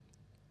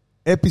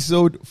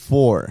Episode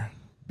 4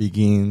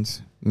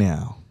 begins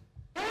now.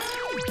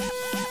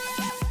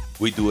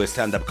 We do a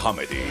stand-up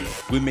comedy.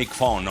 We make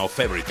fun of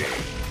everything.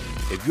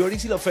 If you are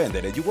easily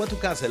offended and you want to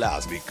cancel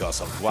us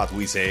because of what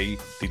we say,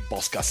 the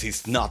podcast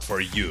is not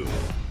for you.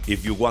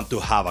 If you want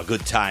to have a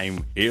good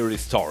time, hear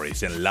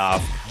stories and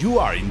laugh, you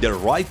are in the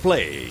right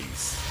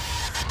place.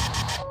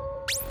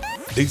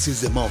 This is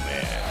the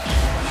moment.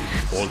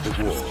 All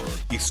the world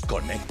is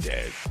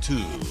connected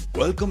to.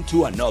 Welcome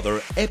to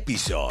another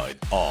episode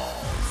of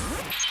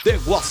The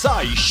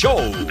Wasai Show.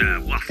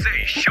 The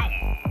Wasai Show.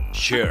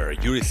 Share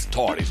your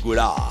stories with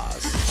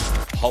us.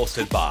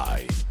 Hosted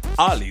by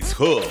Alice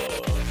Hood.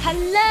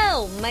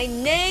 Hello, my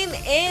name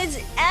is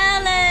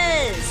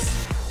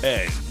Alice.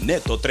 And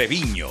Neto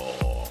Treviño.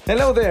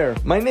 Hello there,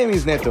 my name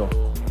is Neto.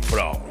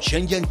 From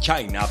Shenzhen,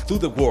 China to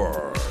the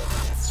world.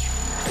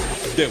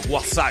 The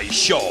Wasai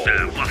Show.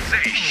 The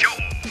Wasai Show.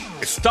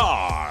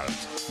 Start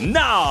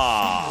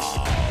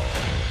now.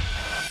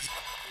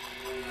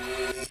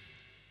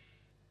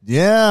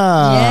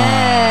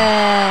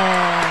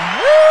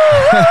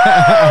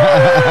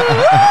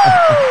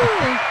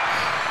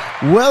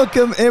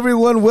 Welcome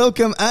everyone,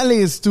 welcome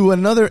Alice to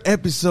another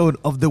episode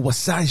of The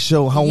Wasai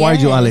Show. How are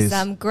you, Alice?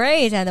 I'm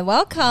great, and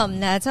welcome,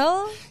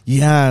 Neto.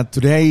 Yeah,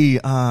 today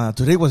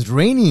was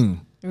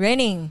raining.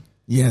 Raining.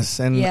 Yes,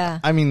 and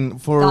I mean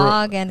for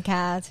dog and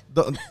cat.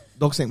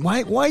 Dogs and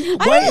why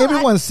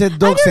everyone said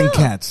dogs and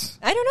cats?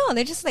 I don't know.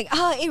 They're just like,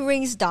 it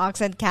rains dogs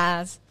and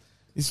cats.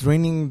 It's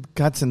raining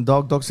cats and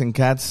dogs and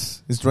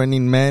cats. It's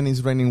raining men.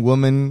 It's raining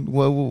women.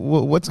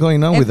 What's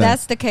going on with that? If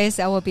that's the case,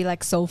 I will be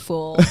like so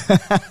full.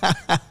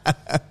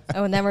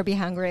 I will never be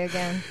hungry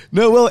again.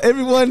 No, well,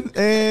 everyone,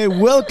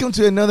 welcome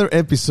to another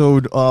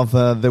episode of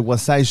The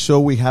Wasai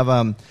Show. We have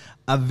a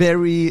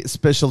very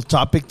special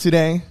topic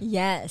today.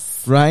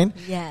 Yes. Right?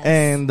 Yes.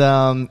 And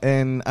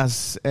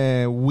as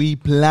we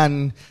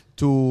plan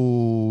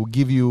to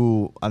give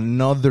you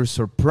another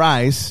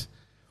surprise,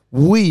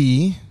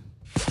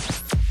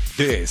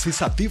 This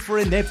is a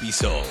different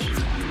episode.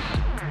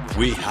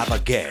 We have a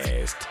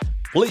guest.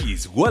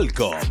 Please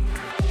welcome.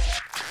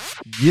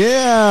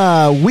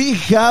 Yeah, we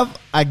have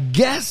a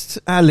guest,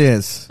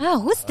 Alice.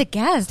 Oh, who's the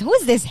guest? Who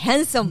is this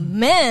handsome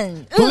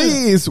man?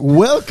 Please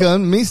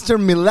welcome Mr.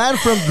 Milan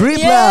from Drip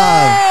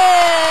Lab.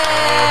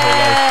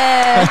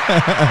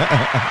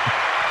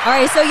 All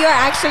right, so you're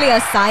actually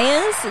a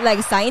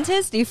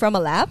scientist? Are you from a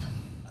lab?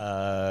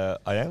 I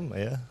am,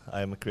 yeah.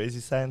 I'm a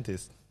crazy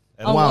scientist.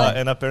 And,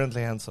 and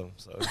apparently handsome.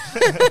 So.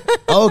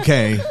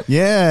 Okay,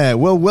 yeah.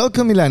 Well,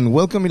 welcome Milan.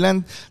 Welcome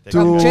Milan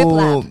from Drip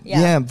Lab.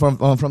 Yeah,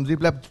 from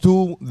Drip Lab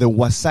to the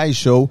Wasai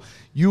Show.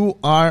 You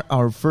are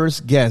our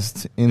first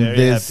guest in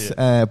this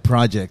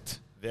project.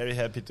 Very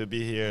happy to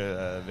be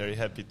here. Very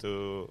happy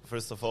to,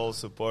 first of all,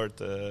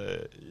 support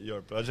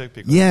your project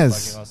because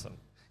it's fucking awesome.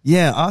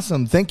 Yeah,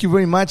 awesome. Thank you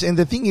very much. And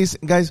the thing is,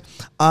 guys,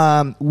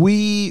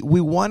 we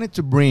wanted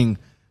to bring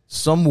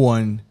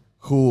someone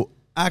who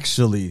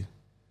actually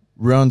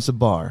runs a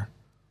bar,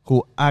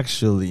 who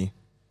actually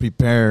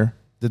prepare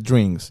the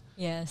drinks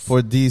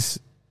for today's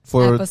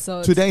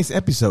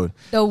episode.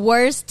 The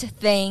worst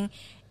thing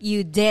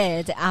you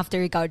did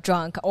after you got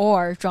drunk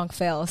or drunk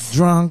fails.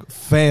 Drunk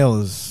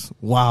fails.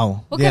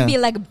 Wow. What can be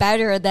like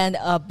better than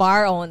a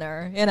bar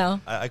owner, you know?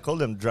 I call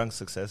them drunk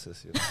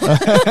successes. You know?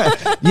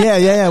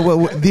 Yeah.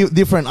 Well,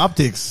 different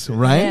optics,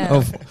 right?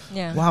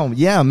 Wow.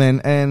 Yeah, man.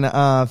 And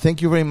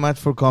thank you very much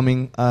for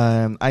coming.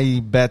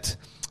 I bet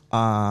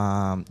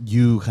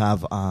you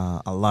have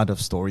a lot of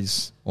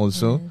stories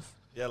also. Yes.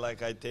 Yeah,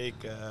 like I take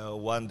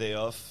 1 day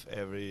off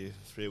every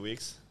 3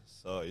 weeks.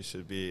 So it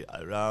should be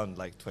around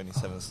like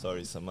 27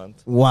 stories a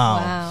month.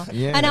 Wow.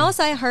 Yeah. And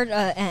also I heard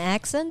an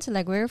accent,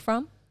 like where you're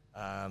from?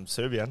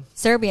 Serbian.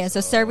 So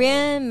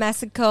Serbian,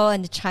 Mexico,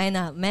 and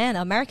China. Man,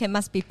 American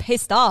must be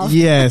pissed off.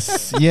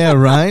 Yes. Yeah,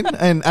 right?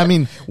 And I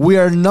mean, we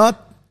are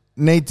not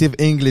native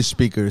English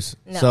speakers.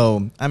 No.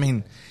 So, I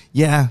mean,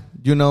 yeah,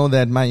 you know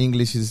that my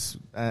English is...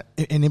 and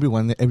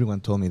everyone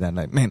told me that,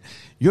 like, man,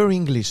 your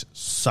English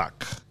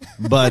suck.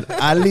 But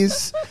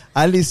Alice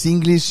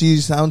English, she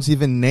sounds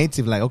even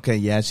native. Like, okay,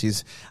 yeah,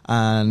 she's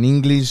an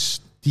English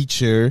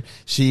teacher.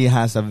 She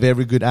has a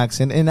very good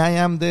accent, and I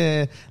am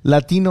the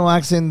Latino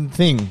accent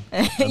thing.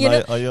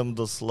 I am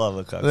the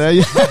Slovak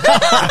accent.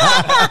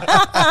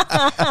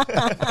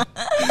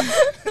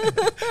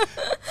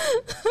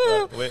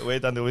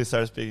 Wait until we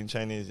start speaking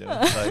Chinese. You know?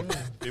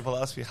 Like, people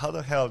ask me, how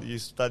the hell you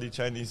study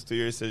Chinese 2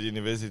 years at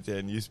university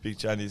and you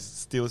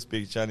still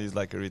speak Chinese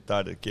like a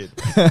retarded kid?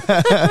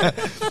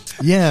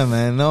 Yeah,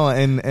 man. No,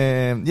 and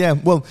yeah.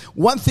 Well,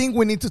 one thing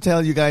we need to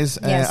tell you guys,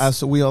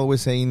 as we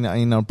always say in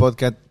our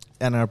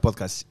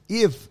podcast,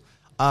 if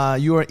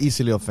you are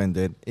easily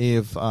offended,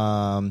 if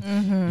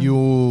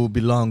you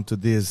belong to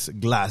this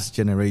glass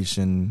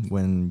generation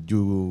when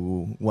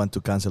you want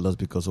to cancel us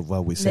because of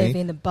what we say, live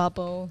in the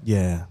bubble.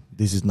 Yeah,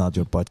 this is not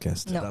your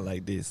podcast. No. Not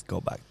like this.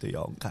 Go back to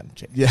your own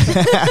country. Yeah.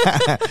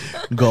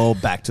 Go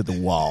back to the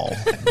wall.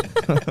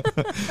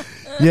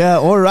 Yeah,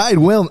 all right.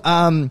 Well,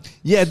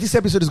 this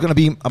episode is going to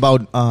be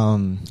about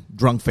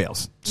drunk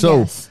fails.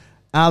 So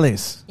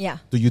Alice. Yeah.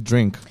 Do you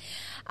drink?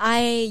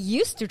 I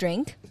used to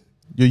drink.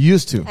 You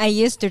used to. I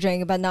used to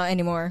drink, but not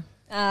anymore.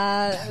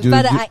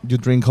 You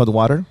drink hot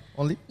water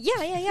only?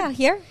 Yeah.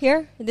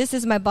 Here. This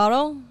is my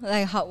bottle,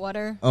 like hot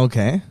water.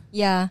 Okay.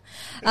 Yeah.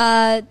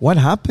 What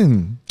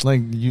happened?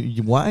 Like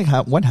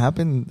what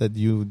happened that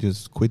you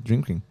just quit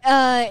drinking?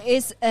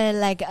 It's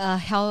like a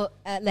health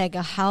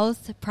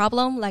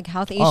problem, like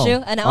health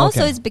issue, and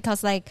also it's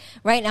because like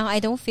right now I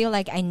don't feel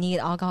like I need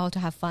alcohol to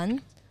have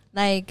fun.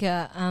 Like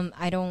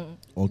I don't.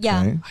 Okay.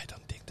 Yeah. I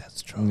don't think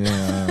that's true.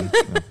 Yeah.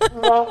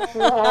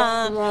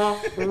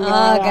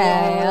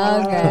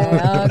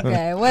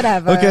 Okay.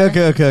 Whatever.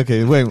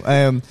 Okay. Wait.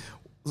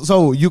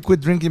 So you quit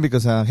drinking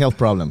because of a health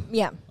problem?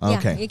 Yeah.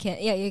 Okay.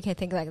 You can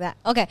think like that.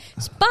 Okay.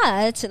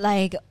 But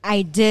like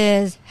I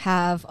did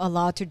have a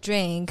lot to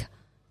drink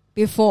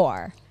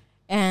before.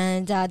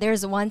 And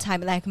there's one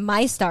time, like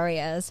my story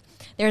is,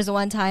 there's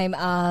one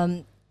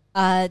time,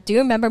 do you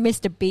remember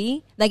Mr.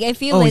 B? Like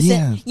if you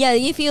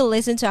if you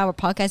listen to our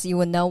podcast, you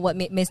will know what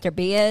Mr.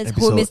 B is.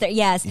 Who Mr.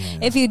 Yes. Yeah.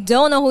 If you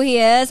don't know who he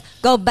is,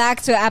 go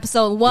back to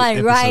episode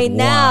 1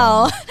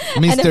 now.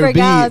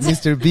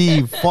 Mr.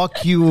 B,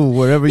 fuck you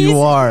wherever you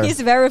are.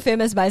 He's very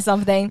famous by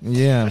something.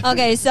 Yeah.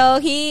 Okay, so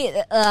he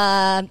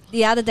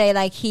the other day,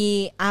 like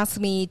he asked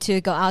me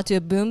to go out to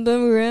a boom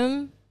boom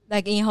room,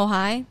 like in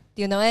Hohai.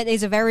 Do you know it?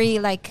 It's a very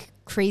like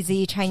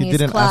crazy Chinese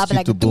club, ask you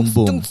like to boom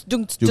boom.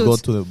 You go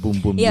to the boom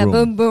boom room.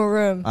 boom boom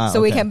room. So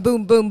we can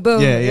boom boom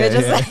boom.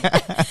 Yeah.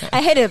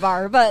 I hate it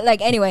bar, but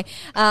like anyway.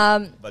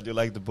 But you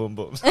like the boom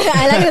boom.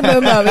 I like the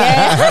boom boom.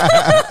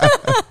 Yeah.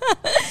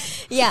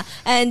 Yeah,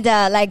 and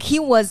like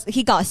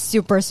he got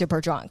super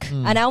drunk,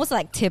 and I was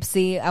like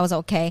tipsy. I was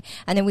okay,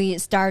 and then we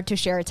started to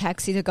share a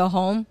taxi to go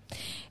home,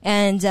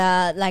 and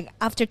like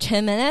after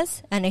 10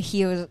 minutes, and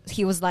he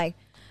was like,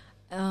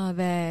 "Oh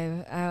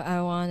babe,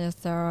 I want to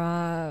throw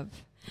up."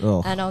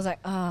 Oh. And I was like,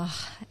 oh.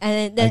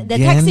 And the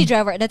taxi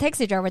driver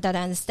doesn't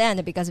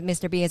understand because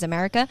Mr. B is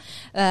America.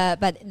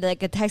 But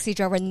like a taxi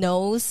driver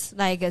knows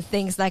like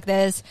things like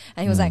this.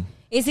 And he was like,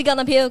 is he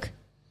gonna puke?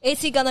 Is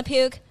he gonna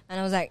puke? And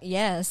I was like,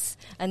 yes.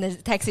 And the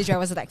taxi driver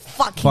was like,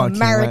 fucking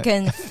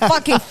American,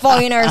 fucking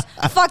foreigners,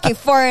 fucking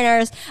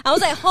foreigners. I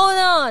was like, hold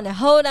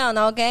on,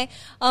 okay?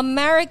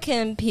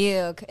 American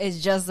puke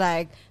is just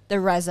like the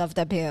rest of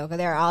the puke.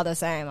 They're all the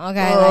same,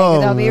 okay?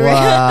 Like, don't be real.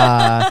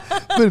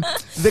 But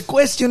the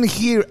question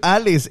here,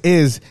 Alice,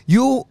 is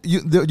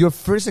your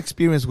first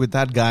experience with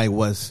that guy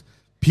was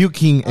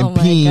puking and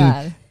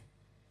peeing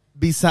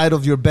beside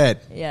of your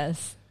bed.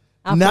 Yes.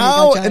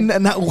 Now,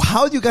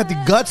 how you got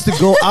the guts to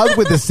go out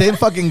with the same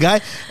fucking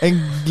guy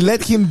and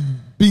let him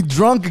be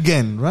drunk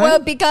again, right? Well,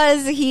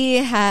 because he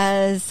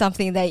has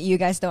something that you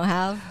guys don't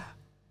have.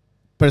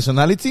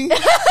 Personality?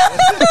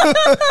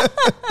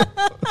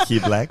 He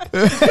black?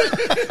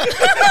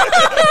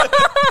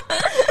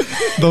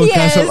 Don't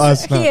cancel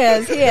us now. He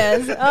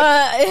is.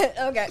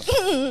 Okay.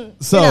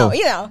 So,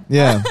 you know.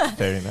 Yeah.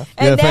 Fair enough.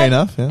 Fair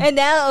enough. Yeah. And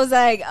then I was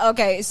like,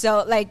 okay,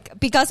 so like,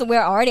 because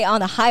we're already on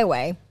the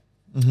highway,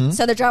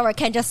 so the driver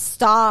can just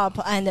stop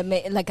and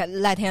like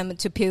let him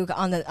to puke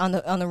on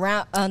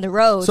the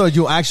road. So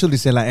you actually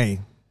say like, hey,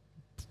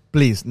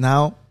 please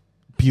now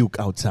puke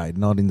outside,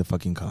 not in the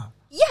fucking car.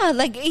 Yeah,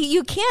 like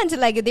you can't,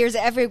 like there's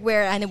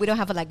everywhere and we don't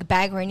have a like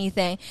bag or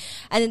anything.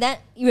 And then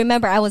you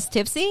remember I was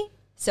tipsy,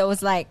 so it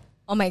was like,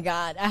 oh my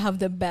God, I have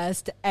the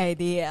best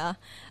idea.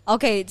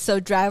 Okay,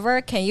 so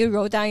driver, can you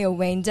roll down your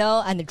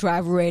window and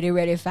drive really,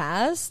 really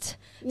fast?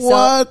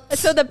 What?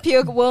 So the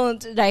puke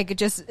won't like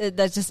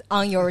that's just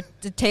on your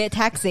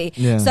taxi.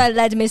 Yeah. So I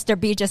let Mr.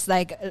 B just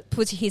like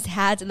put his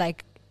head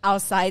like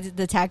outside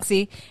the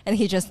taxi and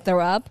he just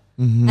threw up.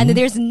 And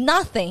there's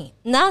nothing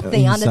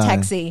on the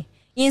taxi.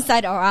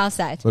 Inside or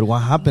outside. But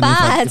what happened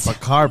if a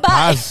car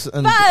passes?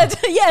 But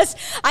yes,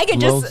 I can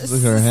just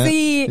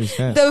see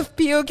the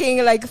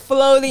puking like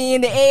floating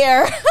in the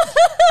air.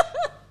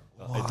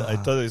 I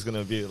thought it was going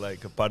to be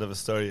like a part of a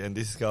story, and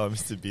this is how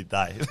Mr. B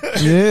died.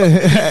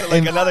 Yeah.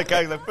 Like another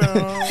car, like,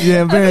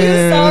 yeah, I'm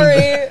really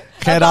sorry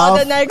Cut about off.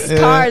 the next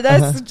car.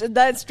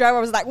 That driver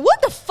was like, what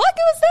the fuck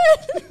was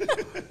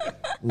that?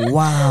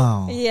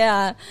 Wow.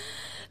 Yeah.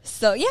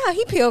 So yeah,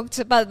 he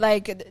puked, but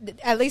like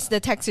at least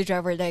the taxi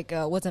driver like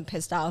wasn't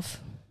pissed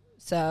off.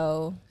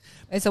 So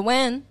it's a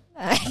win,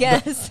 I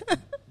guess.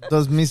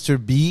 Does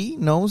Mr. B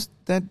knows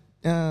that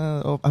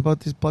about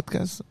this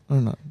podcast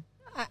or not?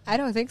 I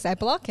don't think so. I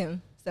block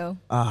him. So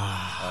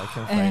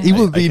it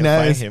would be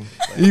nice.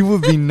 It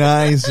would be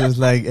nice, just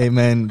like, hey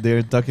man,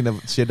 they're talking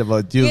about shit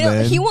about you,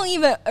 man. He won't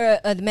even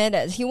admit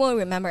it. He won't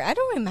remember. I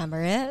don't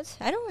remember it.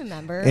 I don't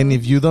remember. And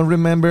if you don't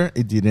remember,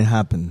 it didn't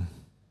happen.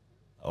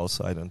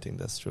 Also, I don't think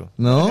that's true.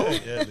 No?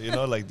 Yeah, you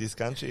know, like this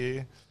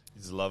country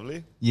is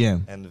lovely. Yeah.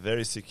 And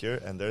very secure,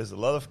 and there's a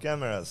lot of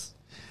cameras.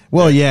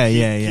 Well,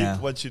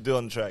 Keep what you do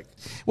on track.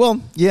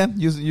 Well, yeah,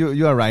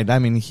 you are right. I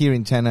mean, here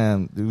in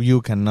China,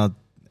 you cannot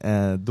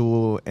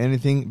do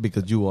anything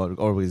because you are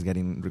always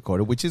getting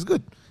recorded, which is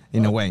good.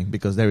 in a way,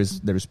 because there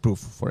is proof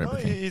for No,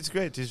 everything. it's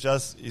great.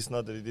 It's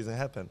not that it didn't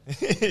happen.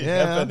 It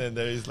Yeah. happened, and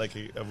there is like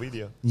a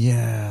video.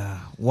 Yeah.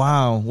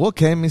 Wow.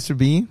 Okay, Mr.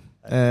 B.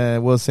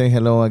 We'll say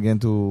hello again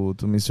to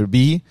Mr.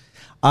 B.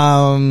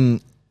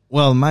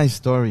 Well, my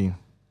story.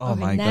 Oh Okay,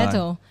 my God.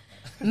 Neto.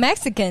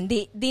 Mexican,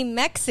 the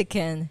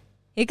Mexican.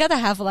 You gotta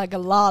have like a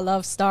lot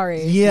of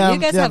stories. Yeah, you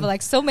guys yeah. have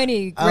like so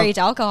many great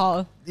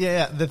alcohol.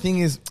 Yeah, the thing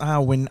is,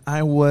 when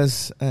I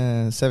was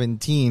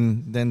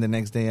 17, then the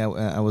next day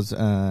I was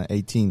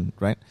 18,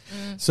 right?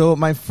 So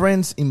my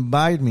friends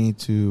invited me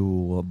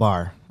to a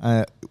bar.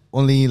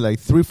 Only like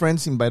 3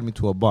 friends invited me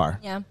to a bar.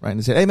 Yeah. Right? And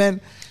they said, hey,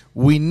 man,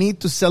 we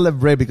need to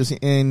celebrate because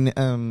in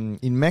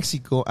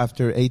Mexico,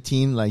 after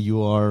 18, like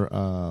you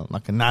are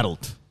like an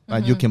adult.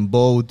 Right? You can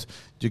vote,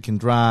 you can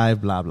drive,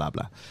 blah, blah,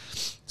 blah.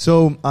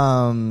 So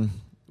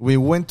we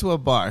went to a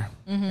bar,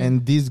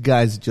 and these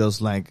guys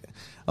just like,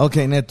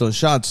 okay, Neto,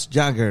 shots,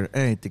 Jagger,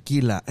 hey,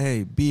 tequila,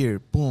 hey, beer,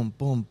 boom,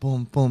 boom,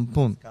 boom, boom,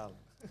 boom.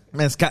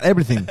 Mezcal,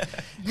 everything.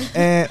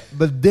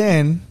 But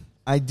then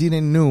I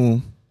didn't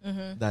know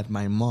that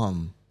my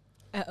mom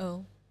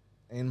Uh-oh.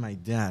 and my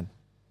dad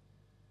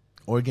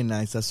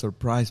organized a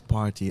surprise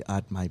party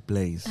at my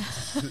place.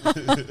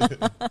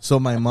 So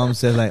my mom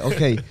said like,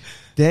 okay,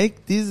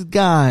 take this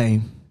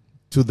guy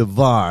to the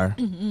bar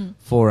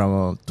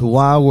for 2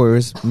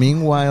 hours.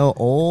 Meanwhile,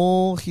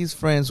 all his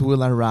friends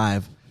will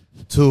arrive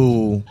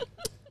to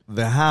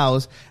the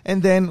house.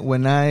 And then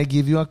when I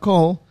give you a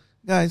call,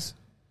 guys,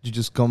 you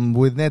just come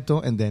with Neto,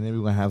 and then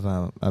everyone have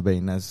a very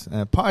nice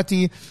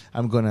party.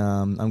 I'm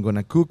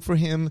gonna cook for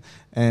him,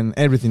 and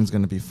everything's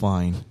gonna be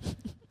fine.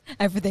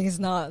 Everything is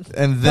not.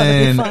 And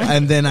gonna be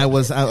fine. then I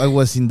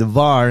was in the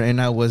bar,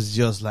 and I was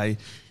just like,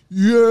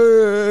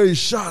 yay,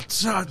 shot,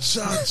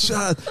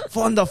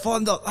 fonda,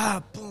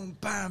 boom,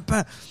 bam,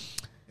 bam.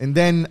 And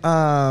then,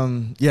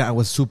 I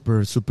was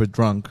super, super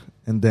drunk.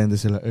 And then they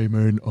said, like, hey,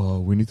 man,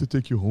 we need to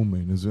take you home,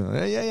 man. I was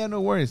like, yeah,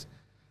 no worries.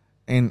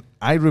 And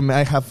I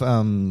have,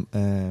 how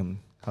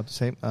to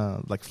say,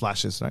 like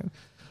flashes, right?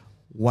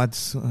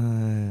 What's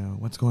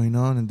going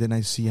on? And then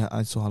I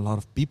saw a lot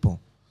of people.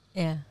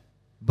 Yeah.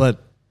 But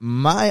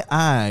my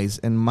eyes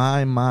and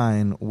my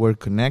mind were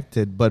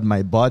connected, but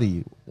my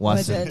body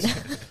wasn't.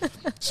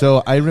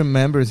 So I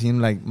remember seeing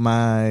like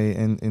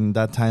in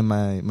that time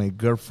my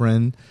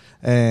girlfriend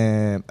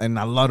and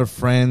a lot of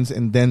friends,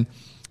 and then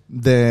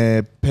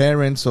the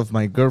parents of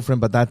my girlfriend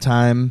by that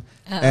time,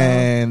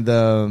 and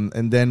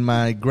then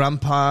my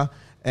grandpa.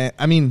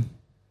 I mean,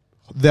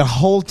 the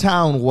whole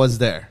town was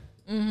there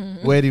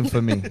waiting for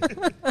me,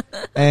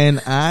 and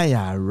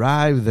I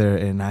arrived there,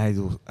 and I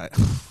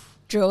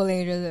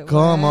Drooling. Just,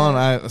 come on,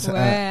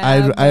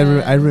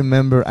 I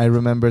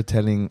remember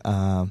telling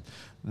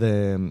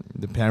the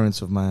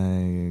parents of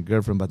my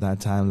girlfriend by that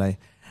time, like,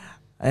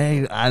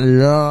 hey, I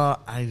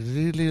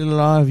really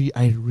love you.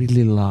 I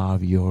really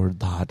love your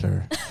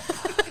daughter.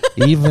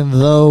 even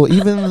though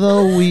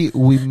we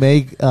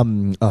make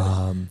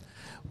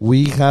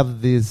we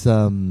have this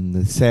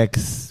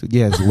sex.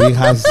 Yes, we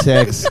have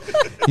sex.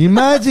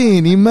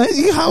 Imagine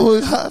how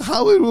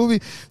it will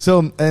be.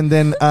 So, and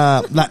then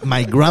like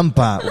my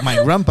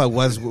grandpa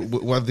was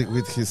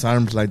with his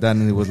arms like that,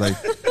 and he was like,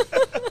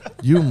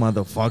 you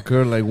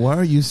motherfucker, like, what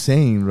are you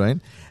saying, right?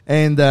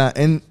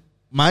 And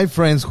my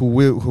friends who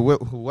were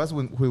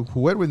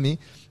with me,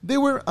 they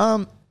were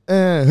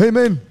hey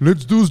man,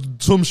 let's do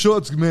some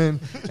shots, man.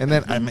 And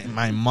then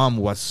my mom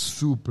was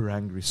super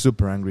angry,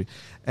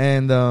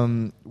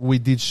 and we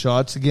did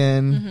shots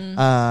again.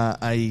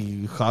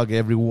 I hugged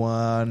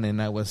everyone,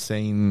 and I was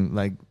saying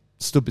like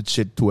stupid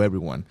shit to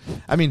everyone.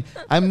 I mean,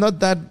 I'm not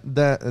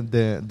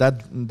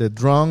the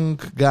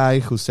drunk guy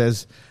who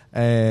says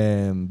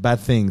bad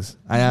things.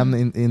 I am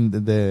in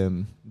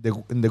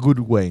the good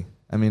way.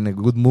 I'm in a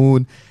good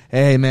mood.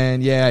 Hey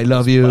man, yeah, I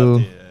love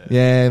you.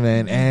 Yeah,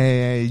 man.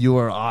 Hey, you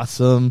are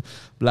awesome.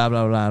 Blah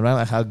blah blah.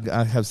 Right?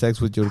 I have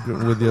sex with your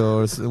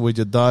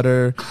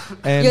daughter.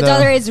 And your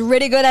daughter is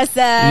really good at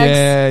sex.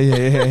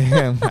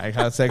 Yeah. I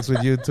have sex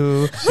with you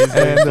too. She's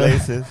going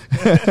places.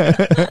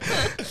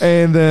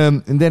 And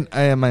then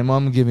my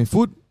mom gave me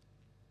food.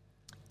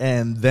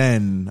 And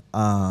then,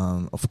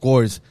 of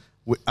course,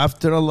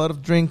 after a lot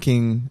of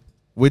drinking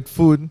with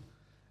food,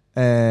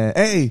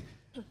 hey,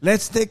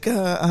 let's take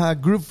a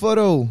group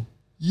photo.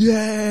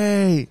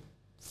 Yay!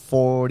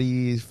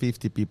 40,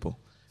 50 people.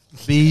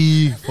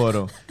 Big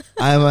photo.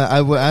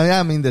 I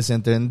am in the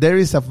center, and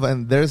there's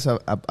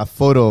a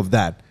photo of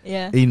that.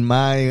 Yeah. In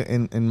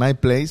my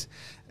place,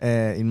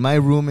 in my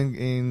room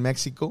in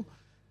Mexico.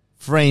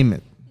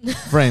 Frame.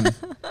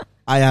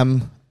 I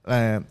am.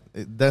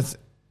 That's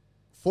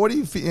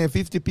 40,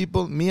 50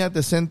 people. Me at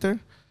the center.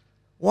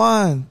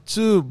 1,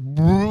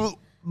 2.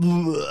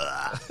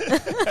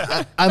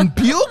 I'm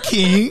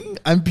puking,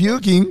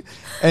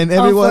 and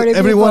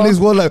everyone is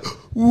like,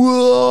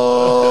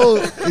 whoa!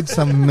 It's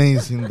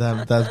amazing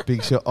that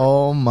picture.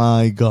 Oh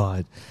my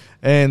god!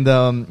 And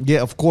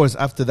of course,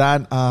 after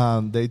that,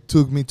 they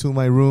took me to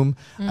my room.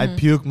 I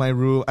puked my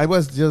room. I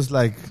was just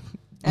like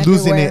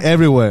losing it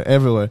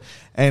everywhere.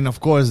 And of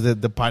course,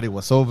 the party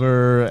was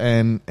over.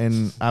 And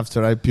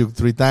after I puked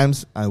 3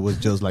 times, I was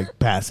just like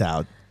pass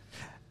out.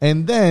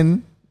 And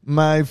then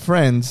my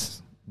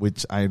friends,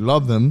 which I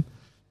love them,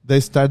 they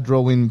start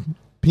drawing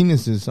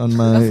penises on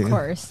my, of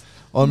course,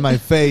 on my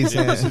face.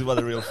 Yeah, this is what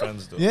the real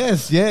friends do.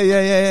 Yes,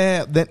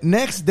 yeah. The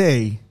next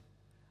day,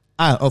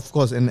 of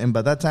course, and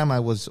by that time I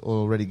was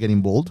already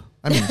getting bald.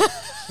 I mean,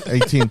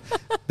 18.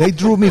 They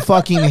drew me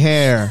fucking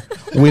hair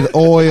with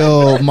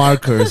oil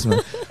markers,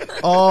 man.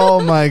 Oh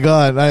my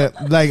god!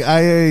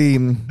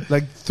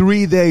 Like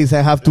 3 days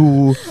I have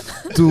to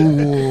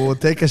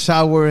take a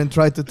shower and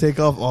try to take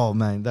off. Oh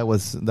man, that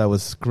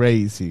was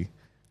crazy.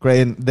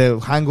 Great, and the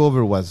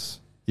hangover was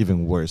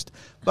even worse.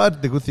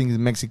 But the good thing is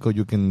in Mexico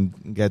you can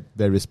get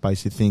very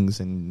spicy things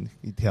and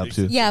it helps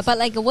you. Yeah, but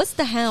like, what's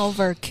the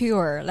hangover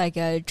cure? Like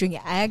drink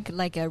egg,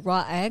 like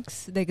raw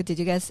eggs. Like, did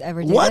you guys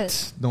ever do What?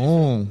 it?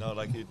 No. No,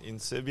 like in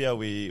Serbia,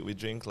 we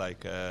drink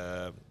like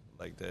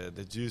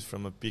the juice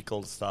from a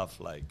pickled stuff,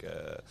 like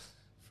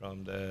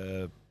from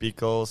the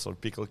pickles or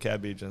pickled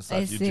cabbage and stuff.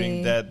 I You see.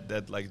 drink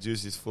that like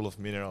juice is full of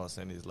minerals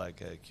and it's like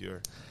a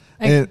cure.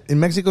 In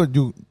Mexico,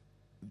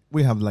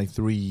 we have like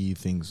 3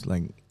 things.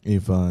 Like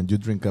if you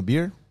drink a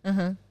beer,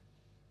 Yeah,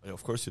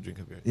 of course you drink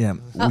a beer. yeah,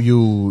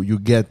 you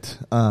get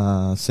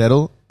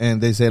settled,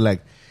 and they say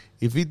like,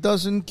 if it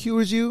doesn't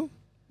cure you,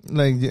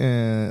 like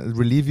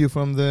relieve you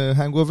from the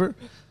hangover,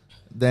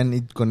 then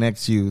it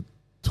connects you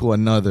to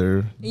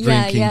another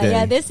drinking day.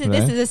 Yeah. This is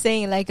right? the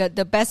saying. Like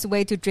the best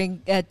way to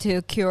drink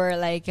to cure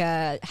like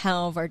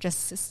hangover,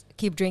 just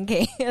keep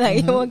drinking.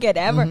 Like you won't get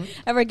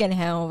ever get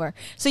hangover.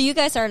 So you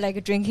guys are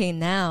like drinking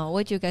now.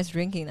 What you guys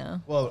drinking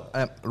now? Well,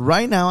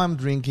 right now I'm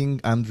drinking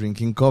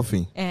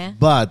coffee. Yeah.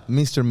 But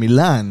Mr.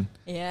 Milan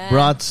Yeah.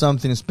 brought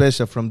something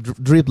special from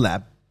Drip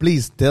Lab.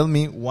 Please tell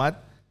me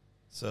what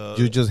So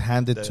you just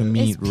handed to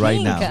me It's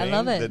right pink. now. I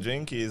love it. The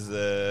drink is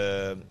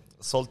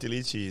Salty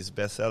Lychee is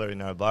bestseller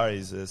in our bar.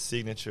 Is a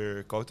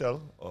signature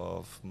cocktail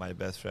of my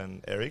best friend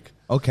Eric.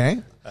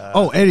 Okay.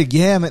 Eric,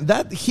 yeah, man.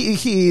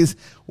 He is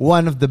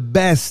one of the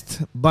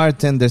best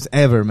bartenders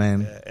ever,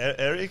 man.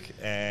 Eric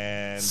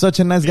and Such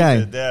a nice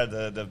guy. They're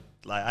the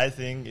like I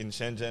think in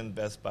Shenzhen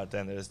best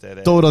bartenders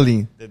that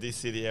Totally. that this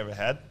city ever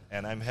had,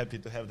 and I'm happy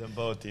to have them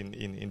both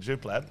in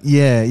Drip Lab.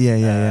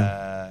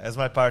 Yeah. As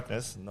my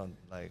partners, not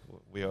like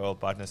we are all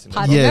partners in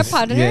Partner, the Yes.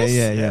 partners?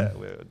 Yeah.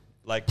 we're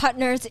like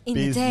Partners in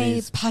the day,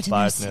 Business partners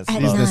partners. at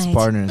Business night.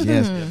 partners,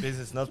 yes.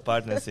 business, not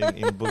partners in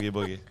Boogie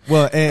Boogie.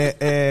 Well,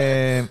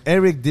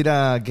 Eric did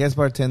a guest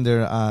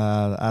bartender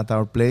at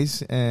our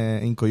place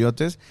in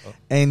Coyotes,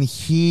 and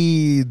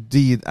he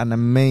did an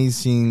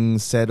amazing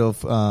set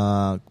of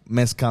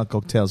mezcal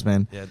cocktails,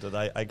 man. Yeah, dude,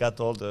 I got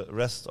all the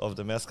rest of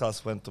the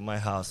mezcals went to my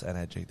house and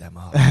I drank them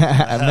all.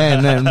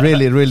 man,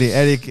 really,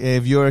 Eric,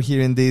 if you are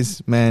hearing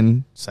this,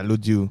 man,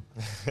 salute you.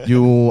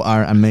 You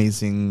are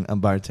amazing a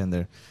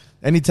bartender.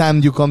 Anytime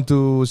you come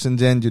to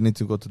Shenzhen, you need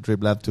to go to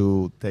Drip Lab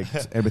to take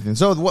everything.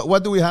 So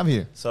what do we have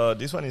here? So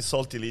this one is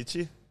Salty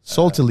Lychee.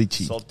 Salty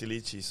Lychee. Salty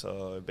Lychee,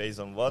 so based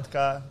on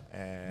vodka.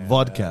 And,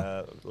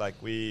 Vodka. Like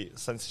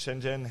since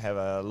Shenzhen have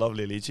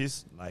lovely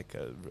lychees, like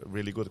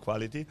really good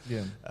quality.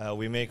 Yeah.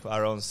 We make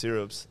our own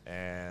syrups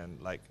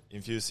and like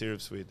infuse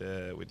syrups with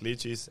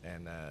lychees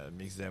and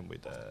mix them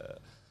with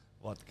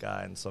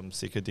vodka and some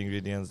secret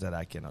ingredients that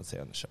I cannot say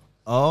on the show.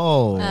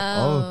 Oh,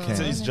 Oh. okay.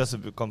 So it's just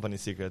a company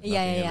secret.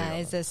 Yeah. nothing illegal.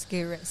 It's a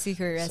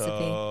secret recipe.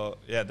 So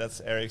yeah,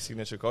 that's Eric's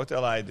signature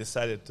cocktail. I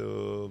decided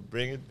to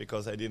bring it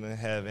because I didn't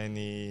have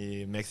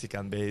any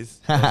Mexican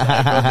base. I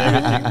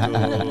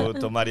got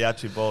everything to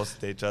mariachi balls.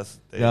 They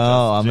just drink.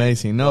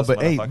 Amazing. No, Those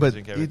but hey, motherfuckers but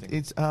drink everything.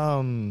 it's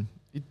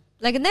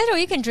Like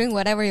naturally, you can drink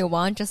whatever you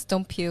want. Just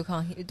don't puke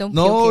on. Don't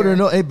no, puke here.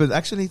 no. Hey, but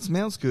actually, it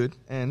smells good.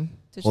 And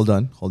Just- hold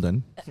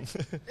on.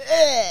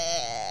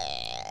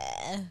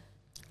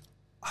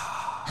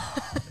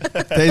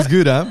 Tastes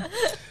good, huh?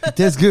 It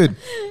tastes good.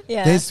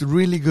 Yeah. Tastes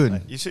really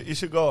good. You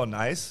should go on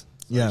ice.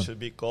 So Yeah. It should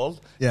be cold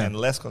Yeah. and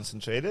less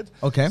concentrated.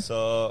 Okay.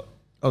 So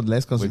Oh,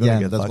 less we're consider. gonna Yeah,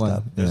 get that's fucked one.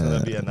 up. There's Yeah,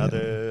 gonna be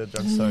another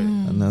drunk story.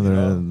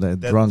 another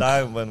that drunk.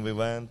 time when we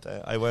went,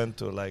 I went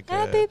to like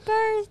Happy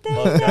birthday.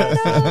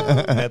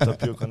 podcast, met a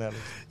puke on Ellie.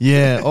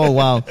 Yeah. Oh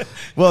wow.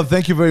 Well,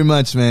 thank you very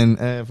much,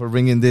 man, for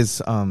bringing this.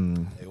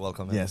 Hey,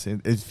 welcome. man. Yes,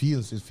 it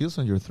feels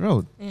on your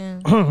throat. Yeah.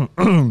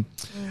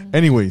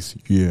 Anyways,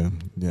 yeah.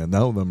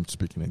 Now I'm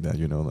speaking like that,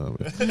 you know.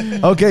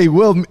 Okay.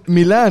 Well,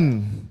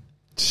 Milan,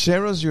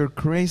 share us your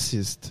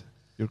craziest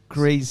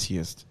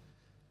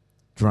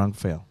drunk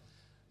fail.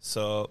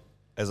 So,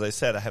 as I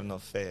said, I have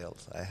not failed.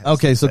 I have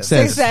Okay,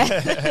 success.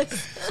 Success.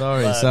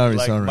 Sorry. Like,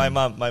 sorry. My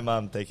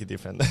mom take it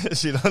different.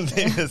 She don't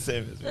think the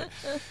same as me.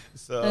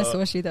 So, That's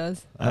what she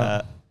does.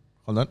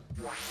 Hold on.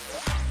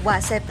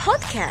 Was a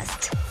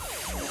podcast.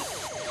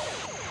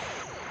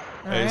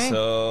 okay, Alright.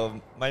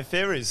 so my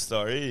favorite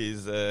story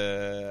is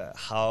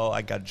how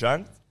I got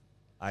drunk,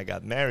 I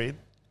got married,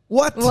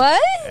 What?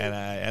 What? and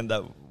I end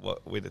up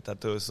with the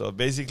tattoo. So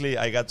basically,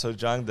 I got so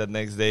drunk that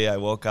next day I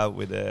woke up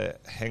with a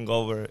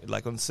hangover.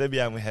 Like on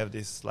Serbian, we have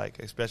this like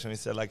expression. We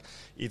said like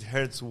it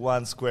hurts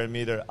 1 square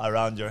meter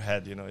around your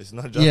head. You know, it's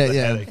not just the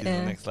headache; it's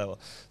the next level.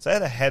 So I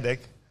had a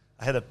headache.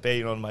 I had a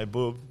pain on my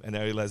boob, and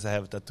I realized I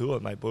have a tattoo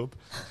on my boob.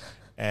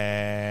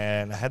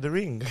 And I had a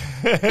ring.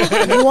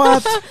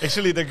 What?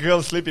 Actually, the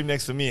girl sleeping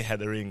next to me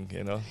had a ring,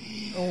 you know.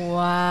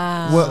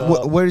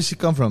 Wow. Where did she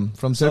come from?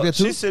 From Serbia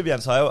too? She's Serbian.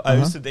 So I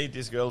used to date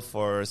this girl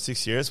for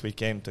 6 years. We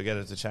came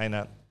together to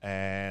China.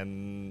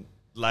 And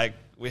like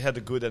we had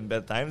the good and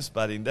bad times.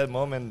 But in that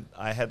moment,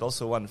 I had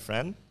also one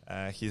friend.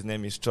 His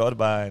name is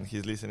Chorba, and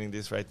he's listening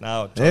this right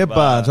now.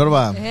 Epa,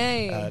 Chorba.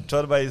 Hey.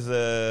 Chorba is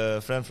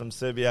a friend from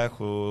Serbia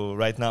who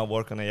right now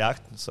work on a yacht.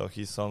 So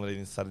he's somewhere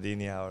in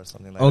Sardinia or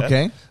something like that.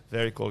 Okay.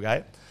 Very cool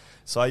guy.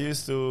 So I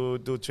used to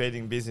do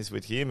trading business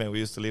with him, and we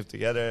used to live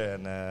together.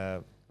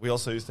 And we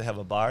also used to have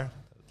a bar.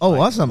 Oh, like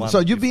awesome! So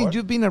you've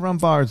been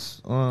around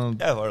bars.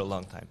 Yeah, for a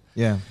long time.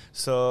 Yeah.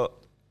 So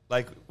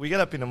like we get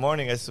up in the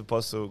morning. I was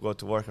supposed to go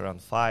to work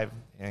around 5,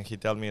 and he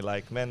tell me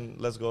like, man,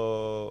 let's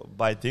go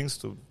buy things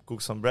to cook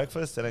some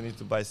breakfast, and I need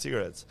to buy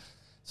cigarettes.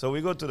 So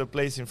we go to the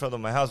place in front of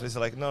my house. We say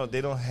like, no,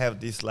 they don't have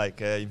this like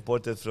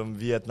imported from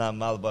Vietnam,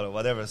 Marlboro,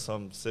 whatever,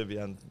 some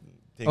Serbian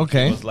thing.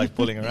 Okay. He was like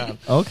pulling around.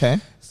 Okay.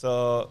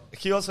 So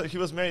he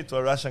was married to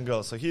a Russian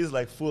girl. So he's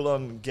like full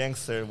on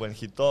gangster when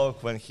he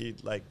talk. When he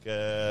like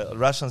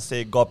Russians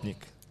say gopnik.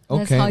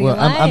 That's Okay, how you well,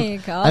 like.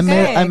 I'm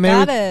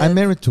Got it. I'm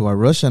married to a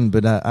Russian,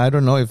 but I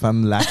don't know if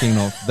I'm lacking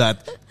of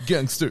that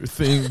gangster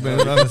thing.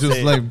 Man.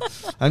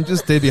 I'm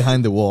just stay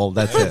behind the wall.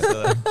 That's it.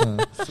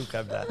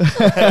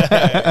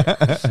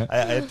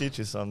 I teach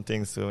you some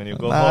things too when you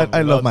go home.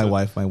 I love my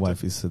wife. My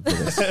wife is the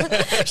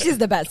best. She's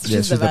the best. Yeah,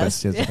 She's the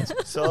best. She's the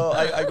best. So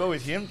I go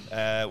with him.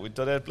 We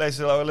to that place.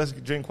 So like, let's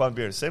drink one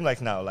beer. Same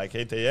like now, like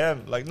 8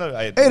 a.m. Like no,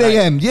 8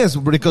 a.m. Yes,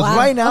 because Wow.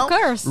 right now, Of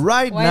course.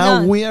 Why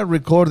not? we are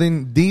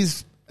recording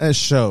this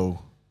show.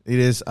 It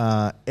is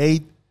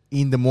 8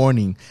 in the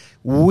morning.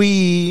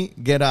 We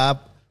get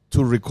up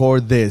to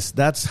record this.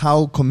 That's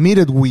how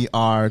committed we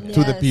are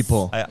to the Yes.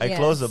 people. I Yes.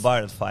 close the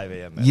bar at 5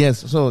 a.m. man. Yes,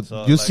 so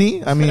you like-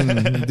 see, I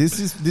mean, this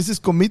is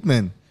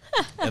commitment.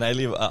 And I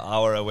live an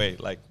hour away.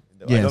 Like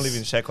I Yes. don't live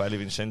in Czechia. I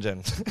live in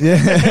Shenzhen.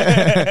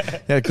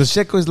 Yeah, because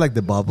Checo is like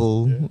the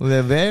bubble.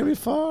 They're very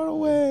far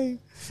away.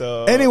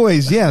 So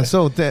Anyways, yeah.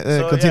 So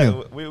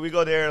continue. Yeah, we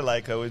go there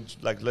like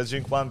let's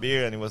drink one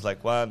beer, and it was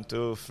like 1,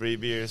 2, 3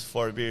 beers,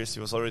 4 beers.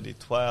 It was already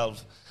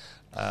 12.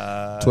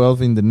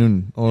 12 in the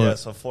noon, or Yeah,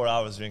 so 4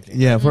 hours drinking.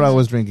 yeah, 4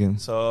 hours drinking.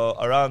 So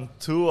around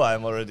 2,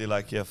 I'm already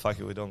like, yeah, fuck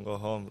it, we don't go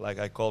home. Like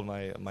I called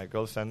my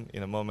girlfriend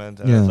in a moment,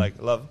 and I was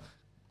like, love,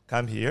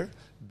 come here,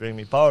 bring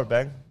me power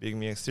bank, bring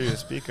me exterior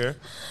speaker,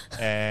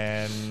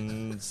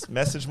 and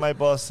message my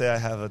boss, say I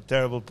have a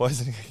terrible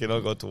poisoning, I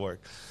cannot go to work.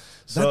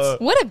 So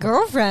What a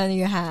girlfriend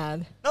you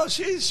had. no,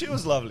 she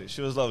was lovely.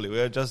 She was lovely. We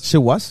were just She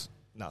was?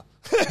 no.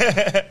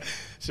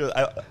 She was,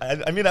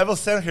 I mean, I will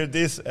send her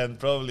this, and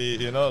probably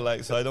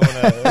like, so I don't want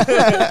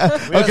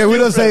to. Okay, we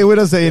don't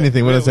say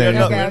anything. We don't say We're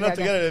not, anything. we're not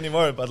Okay. together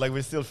anymore, but like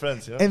we're still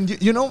friends.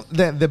 And you know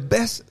the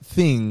best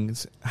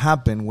things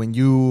happen when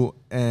you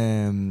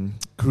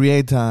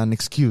create an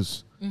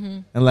excuse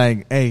and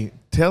like, hey,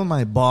 tell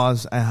my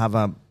boss I have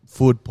a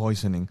food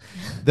poisoning.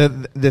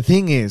 The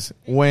thing is,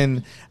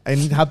 when and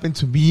it happened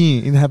to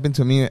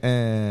me,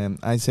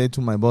 I said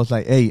to my boss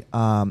like, hey,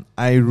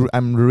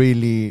 I'm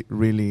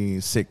really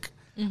sick.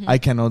 I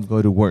cannot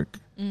go to work.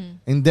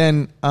 And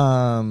then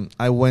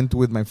I went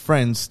with my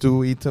friends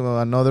to eat at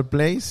another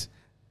place,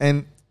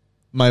 and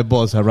my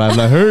boss arrived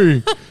like,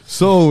 hey,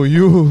 so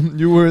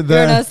you were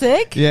there? You're not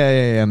sick?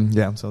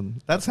 Yeah. So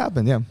that's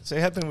happened. Yeah. So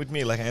it happened with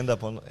me. Like I end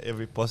up on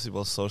every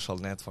possible social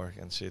network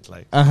and shit.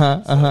 Like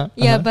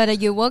Yeah,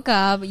 but you woke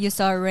up, you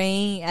saw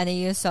ring, and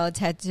you saw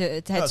tattoo.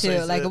 it's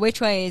Like a-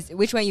 which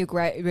one you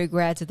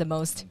regret the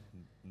most?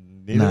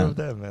 neither No. of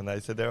them, and I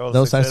said they're all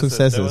Those are That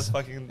successes. was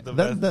fucking the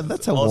best.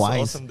 That's a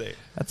awesome day.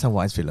 That's a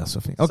wise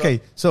philosophy.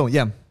 Okay, so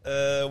yeah.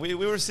 We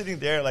were sitting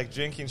there like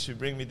drinking. She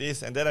bring me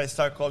this, and then I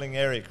start calling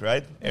Eric.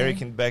 Right,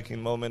 Eric in back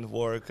in Moment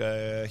work.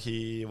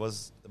 He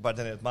was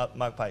bartender at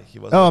Magpie. He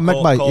was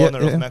Magpie,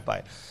 co-owner yeah. of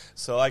Magpie.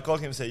 So I called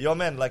him and said, yo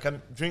man, like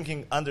I'm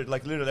drinking under,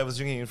 like literally I was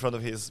drinking in front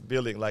of his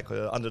building, like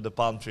under the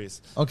palm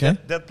trees. Okay.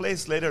 That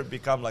place later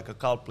become like a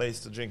cult place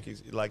to drink.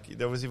 Like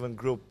there was even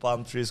group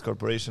Palm Trees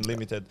Corporation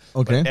Limited.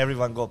 Okay. Where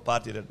everyone go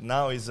party there.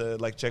 Now is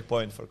like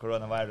checkpoint for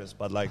coronavirus,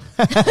 but like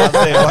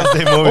once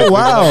they move it. Oh,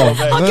 wow. we can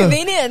go back. How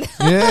convenient.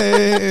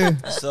 Yeah.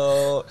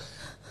 So,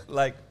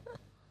 like,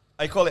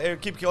 I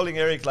keep calling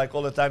Eric like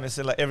all the time. I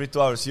say like every 2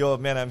 hours, yo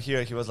man, I'm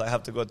here. He was like, I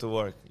have to go to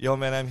work. Yo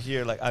man, I'm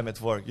here. Like I'm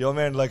at work. Yo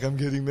man, like I'm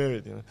getting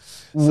married. So,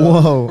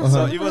 Whoa.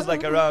 So it was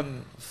like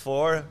around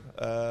 4.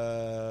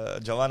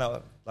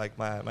 Giovanna, like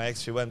my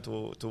ex, she went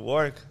to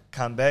work.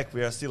 Come back.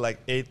 We are still like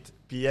 8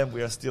 p.m.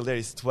 We are still there.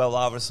 It's 12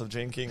 hours of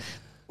drinking.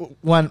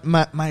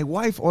 My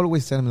wife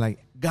always tell me like,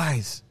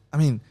 guys, I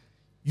mean,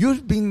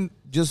 you've been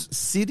just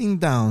sitting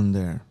down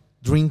there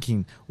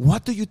drinking,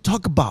 what do you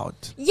talk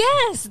about?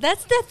 Yes,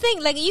 that's the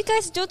thing. Like, you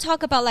guys do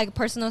talk about like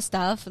personal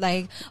stuff.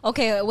 Like,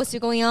 okay, what's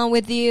going on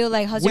with you?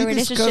 Like, how's your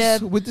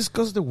relationship? We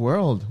discuss the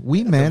world.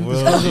 We men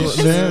world,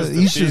 discuss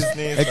the issues,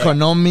 business,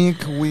 economic.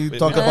 We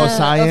talk about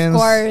science. Of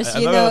course,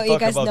 I'm not gonna you talk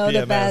guys about know the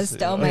PMS, best. you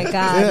know. Oh my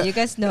God, you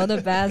guys know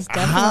the best.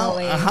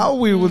 Definitely. How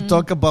we would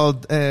talk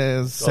about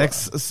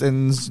sex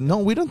and no,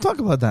 we don't talk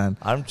about that.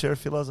 Armchair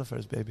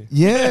philosophers, baby.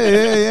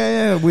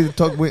 Yeah. We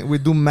talk. We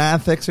do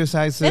math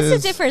exercises. That's the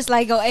difference.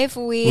 Like, if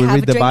we have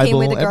read the drinking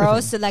with Bible, the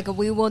girls, everything. like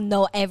we will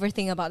know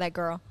everything about that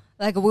girl.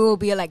 Like, we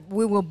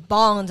will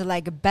bond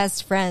like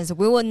best friends.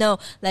 We will know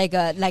like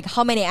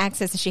how many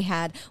exes she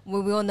had. We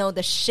will know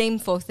the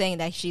shameful thing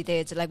that she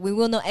did. Like, we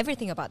will know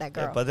everything about that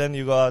girl. Yeah, but then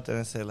you go out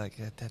and say like,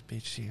 that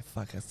bitch, she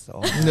fuck us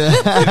all.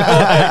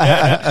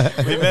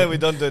 We men, we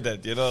don't do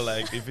that. You know,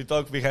 like if you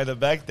talk behind the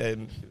back,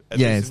 then at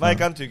least in my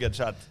country you get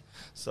shot.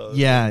 So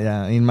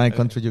Yeah. In my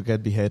country, you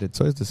get beheaded,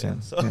 so it's the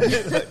same. So well,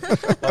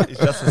 it's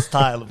just a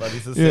style, but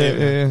it's the same.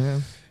 Yeah.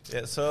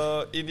 Yeah,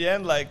 so in the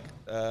end, like,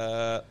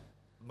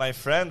 my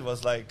friend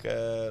was like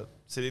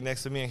sitting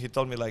next to me, and he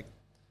told me like,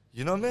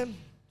 you know, man,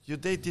 you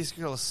date this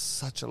girl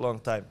such a long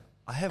time.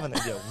 I have an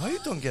idea. Why you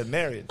don't get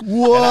married?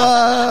 What?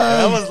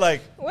 And I was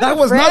like, That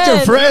was not your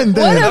friend.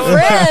 What Then.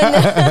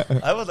 a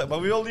friend! I was like, but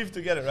we all live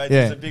together, right?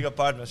 Yeah. It's a big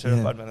apartment, shared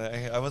Yeah. apartment.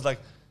 And I was like,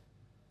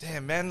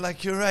 damn, man,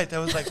 like you're right. I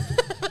was like,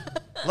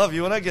 love,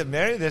 you wanna get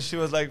married? And she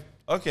was like,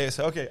 okay,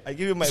 I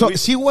give you my. So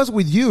she was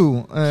with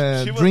you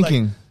She was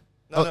drinking,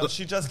 No,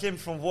 she just came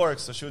from work,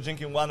 so she was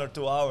drinking 1 or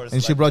 2 hours.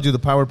 and she brought you the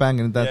power bank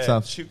and that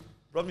stuff. She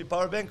brought me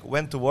power bank,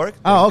 went to work.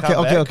 Oh,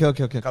 then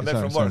okay. Come back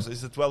from work, so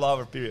it's a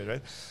 12-hour period,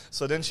 right?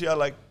 So then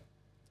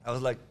I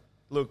was like,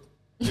 look,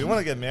 do you want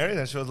to get married?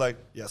 And she was like,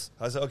 yes.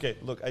 I said, okay,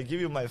 look, I give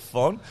you my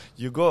phone.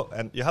 You go,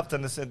 and you have to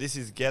understand, this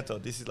is ghetto.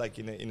 This is like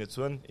in a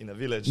Zun, in a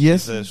village.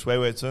 Yes. It's a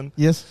Shuiwei Zun.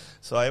 Yes.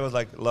 So I was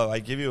like, love, I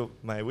give you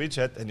my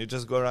WeChat, and you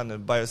just go around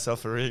and buy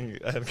yourself a ring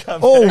and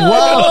come Oh back.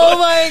 wow! Oh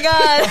my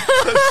God!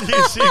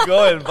 So she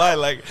go and buy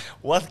like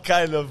what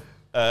kind of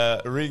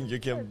ring you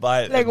can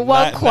buy Like at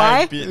what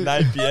kwai?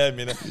 9 p.m.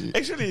 You know?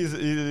 Actually,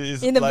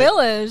 it's In the like,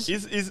 village.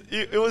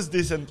 It was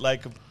decent,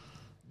 like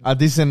A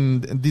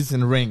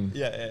decent ring.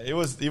 yeah, it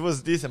was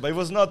decent, but it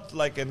was not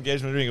like an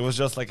engagement ring. It was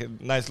just like a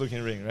nice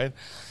looking ring, right?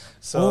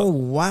 So Oh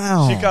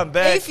wow! she come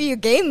back. If you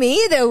gave me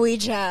the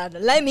WeChat,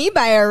 let me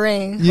buy a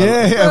ring.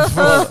 Yeah.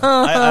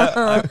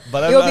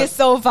 But You'll be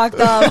so fucked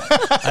up.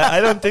 I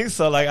don't think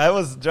so. Like I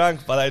was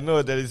drunk, but I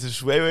know there is a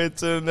Shuiwei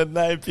Zun at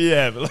 9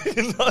 p.m. Like,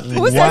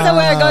 Who says that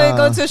we're going to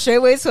go to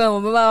Shuiwei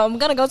Cun? I'm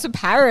going to go to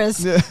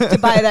Paris to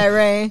buy that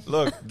ring.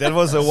 Look, there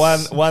was a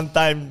one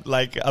time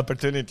like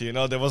opportunity, you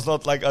know. There was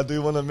not like, do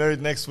you want to marry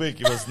next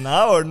week? It was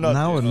now or not.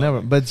 Now you or know?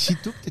 never. But she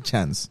took the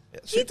chance.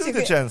 She took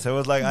the chance. I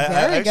was like, I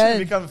Very actually good.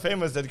 become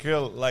famous. That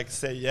girl like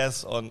say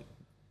yes on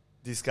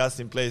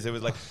disgusting place. It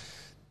was like,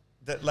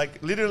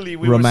 like literally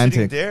we Romantic.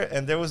 were sitting there,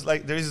 and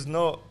there is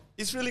no.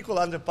 It's really cool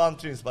under palm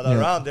trees, but Yeah.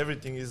 around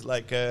everything is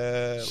like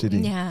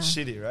Shitty. Yeah.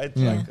 shitty, right?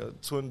 Yeah.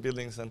 Like twin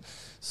buildings, and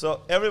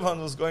so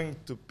everyone was going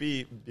to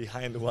pee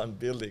behind one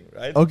building,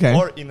 right? Okay.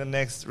 Or in the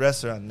next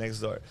restaurant next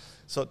door.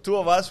 So two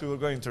of us, we were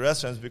going to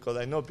restaurants because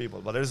I know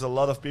people, but there's a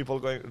lot of people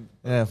going.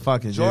 Yeah,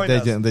 fuck it. Join They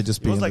us.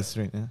 just It pee was in like the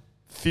street. Yeah.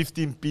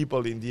 15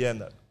 people in the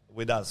end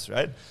with us,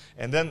 right?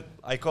 And then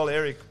I call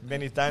Eric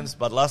many times,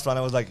 but last one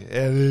I was like,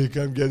 Eric,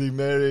 I'm getting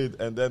married.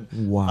 And then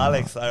Wow.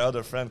 Alex, our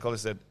other friend, called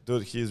and said,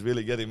 dude, he's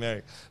really getting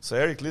married. So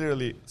Eric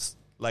literally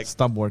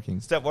Stop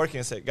working. stepped working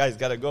and said, guys,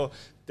 gotta go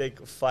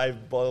take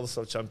 5 bottles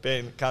of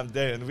champagne, come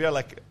there. And we are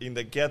like in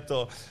the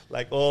ghetto,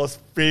 like all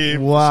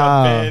spilling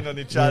Wow. champagne on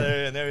each Yeah.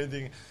 other and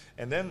everything.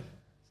 And then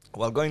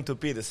while going to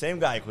pee, the same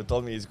guy who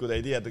told me it's a good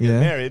idea to Yeah. get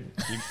married,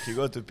 he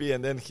go to pee,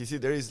 and then he see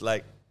there is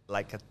like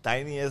a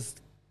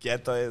tiniest,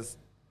 ghettoest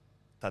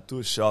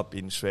tattoo shop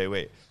in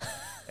Shuiwei.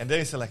 And then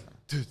he said like,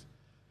 dude,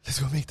 let's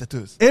go make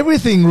tattoos.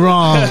 Everything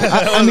wrong.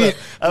 I mean,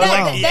 I was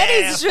like, That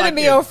yeah, shouldn't fuck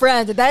be it. your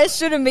friend. That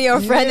shouldn't be your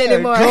friend yeah,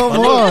 anymore. Come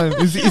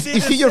on. Is see he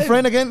the your same-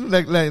 friend again?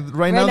 Like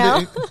right now?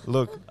 now?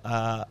 Look,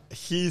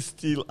 he's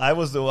still, I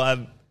was the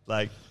one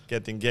like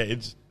get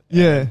engaged.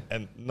 Yeah.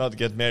 And not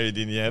get married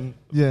in the end.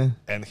 Yeah.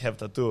 And have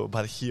tattoo,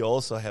 but he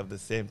also have the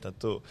same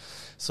tattoo.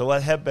 So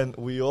what happened?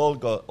 We all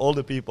got all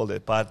the people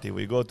that party.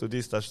 We go to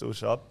this tattoo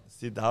shop,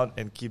 sit down,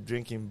 and keep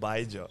drinking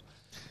baijiu.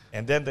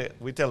 And then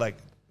we tell like,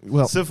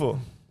 Well- Sifu,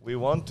 we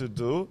want to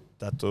do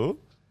tattoo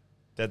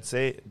that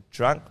say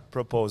drunk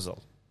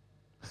proposal.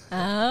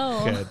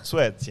 Oh. 出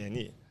建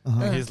议.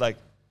 And he's like,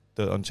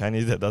 on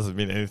Chinese that doesn't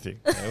mean anything.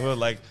 And we're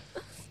like,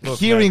 look,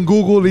 Here man, in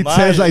Google, it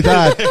says like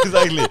that.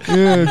 Exactly.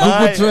 Yeah,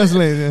 My- Google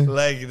Translate. Yeah.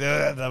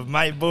 Like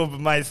my boob,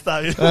 my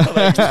stuff. You know,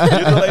 like,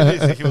 you do like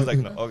this. And he was like,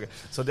 no, okay.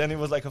 So then it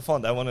was like a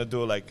font. I want to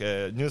do like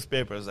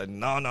newspapers. Like,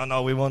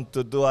 no, we want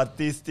to do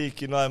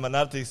artistic. You know, I'm an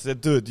artist. He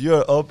said, dude,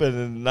 you're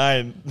open at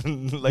 9.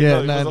 Like, Yeah,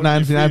 it was 9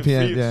 already p.m.,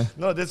 free. yeah.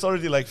 No, that's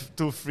already like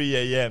 3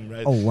 a.m.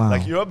 Right? Oh, wow.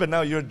 Like you're open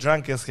now. You're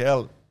drunk as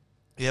hell.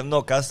 You have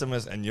no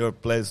customers, and your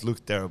place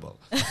looks terrible.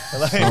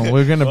 Like, Oh,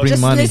 we're gonna bring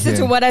Just money listen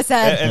here. to what I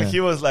said. and Yeah. he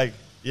was like,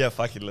 yeah,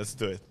 fuck it, let's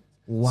do it.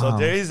 Wow. So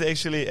there is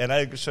actually, and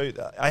I show you,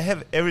 I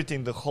have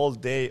everything the whole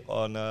day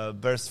on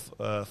burst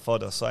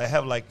photos. So I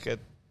have like,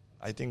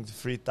 I think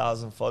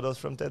 3,000 photos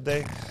from that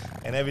day,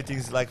 and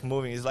everything's like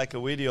moving. It's like a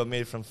video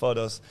made from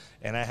photos,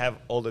 and I have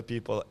all the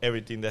people,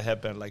 everything that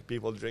happened, like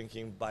people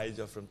drinking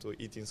baijiu from to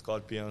eating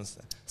scorpions.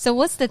 So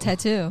what's the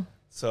tattoo?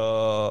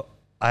 So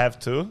I have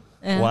two.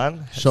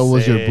 One. Show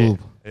us your boob.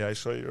 Yeah, I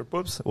show you your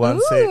boobs. One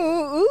say,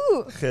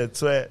 ooh. 很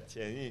脆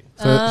简易.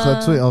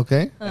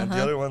 Okay. And the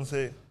other one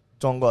say,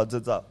 中国制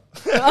造.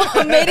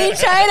 Made in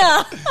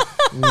China.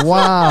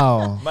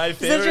 Wow. My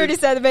Literally favorite.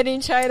 said made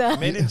in China.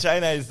 Made in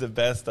China is the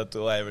best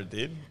tattoo I ever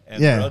did,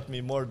 and Yeah. brought me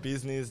more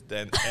business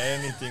than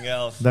anything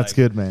else. That's Like,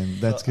 good, man.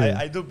 That's so good.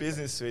 I do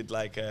business with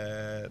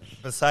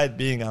besides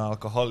being an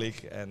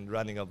alcoholic and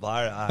running a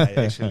bar, I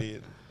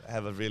actually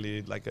have a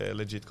really like a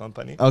legit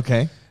company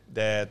Okay.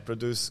 that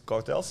produce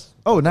cocktails.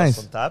 Oh, cocktails nice.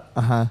 On tap,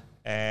 Uh-huh.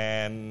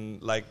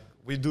 and like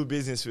we do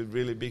business with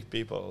really big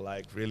people,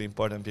 like really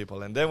important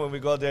people. And then when we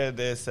go there,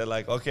 they say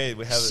like, okay,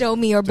 we have Show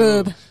me your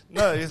two- boob.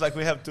 No, it's like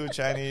we have 2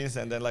 Chinese,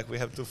 and then like we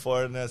have 2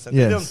 foreigners, and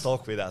Yes. they don't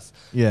talk with us.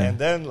 Yeah. And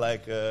then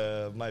like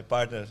my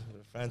partner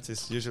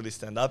Francis usually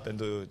stand up and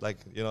do like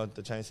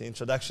the Chinese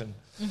introduction.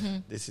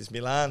 This is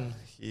Milan.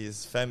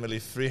 His family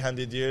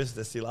 300 years.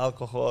 They steal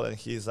alcohol, and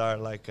he's our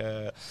like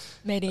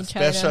Made in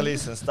China.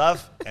 specialist and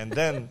stuff. And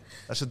then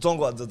那是中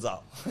国制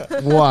造.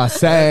 Wow,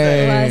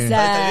 say.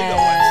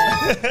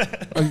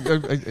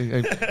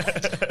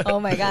 Oh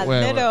my God.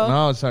 Wait, Little.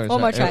 no, sorry.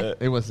 One more sorry. try.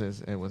 It was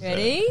this. It was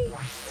Ready?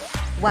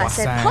 What's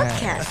a What's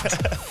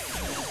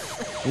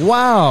podcast?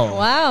 Wow.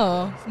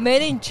 Wow.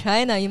 Made in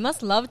China. You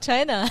must love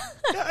China.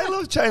 Yeah, I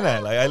love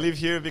China. Like I live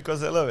here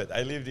because I love it.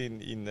 I lived in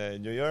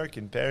New York,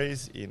 in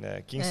Paris, in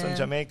Kingston, Yeah.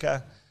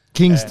 Jamaica.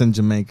 Kingston,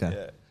 Jamaica.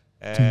 Yeah.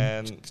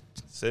 And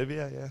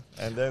Serbia, yeah.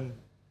 And then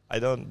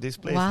this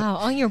place. Wow.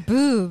 On your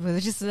boob.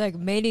 It's just like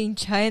made in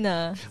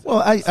China.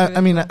 Well, It's really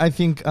I mean, cool. I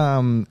think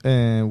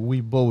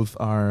we both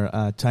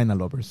are China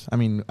lovers. I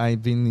mean,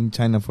 I've been in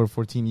China for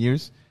 14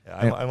 years.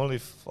 Yeah, I'm only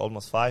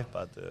almost 5,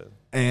 but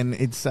And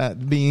it's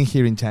being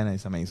here in China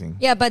is amazing.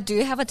 Yeah, but do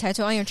you have a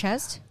tattoo on your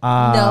chest?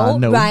 No,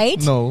 right?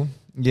 No.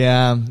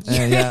 Yeah.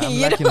 Yeah. I'm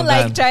You lacking don't on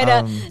like that.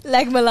 China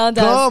like Milan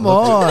does. Come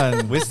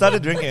on. we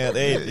started drinking at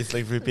 8. It's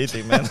like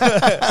repeating, man.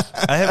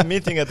 I have a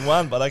meeting at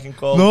 1, but I can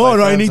call. No, my I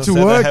friends need and to say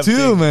I work have too,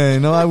 thing.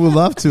 man. No, I would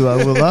love to.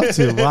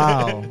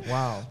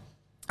 Wow.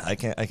 I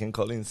can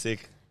call in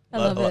sick. I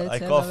love it. I I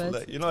cough. love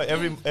it. Like,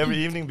 every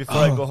evening before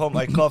I go home,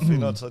 I cough.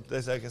 So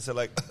I can say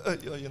like,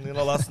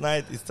 last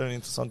night it's turned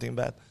into something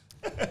bad.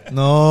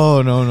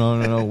 No.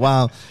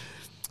 Wow.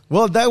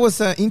 Well, that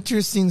was an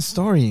interesting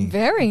story.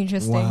 Very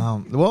interesting.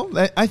 Wow. Well,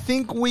 I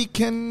think we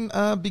can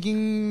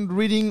begin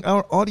reading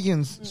our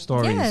audience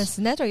stories. Yes,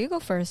 Neto, you go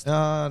first.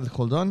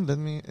 Hold on. Let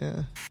me.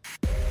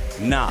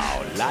 Now,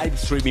 live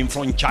streaming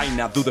from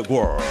China to the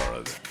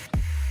world.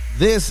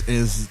 This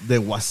is the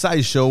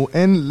Wasai Show,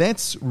 and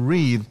let's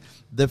read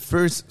the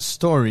first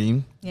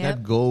story Yep.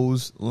 that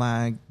goes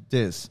like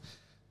this.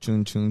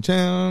 Chun chun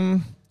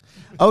chun.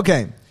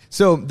 Okay.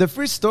 So the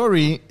first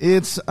story,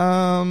 it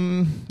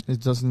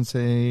doesn't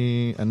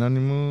say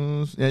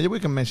anonymous. Yeah, we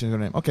can mention her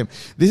name. Okay,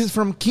 this is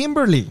from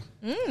Kimberly.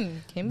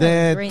 Kimberly,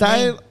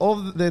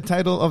 The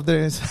title of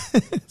the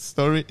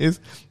story is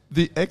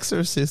 "The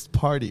Exorcist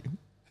Party."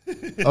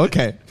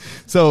 Okay,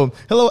 so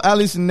hello,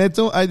 Alice and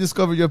Neto. I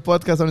discovered your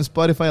podcast on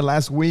Spotify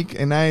last week,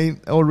 and I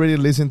already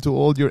listened to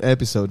all your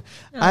episode.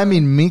 I'm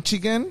in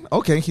Michigan.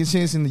 Okay, he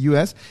says in the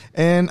U.S.,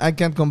 and I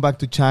can't come back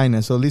to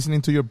China. So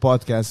listening to your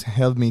podcast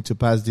helped me to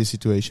pass this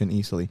situation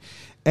easily.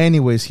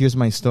 Anyways, here's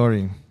my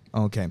story.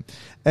 Okay,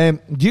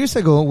 years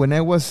ago, when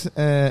I was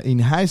in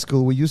high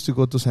school, we used to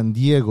go to San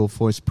Diego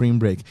for spring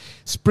break.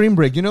 Spring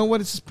break, you know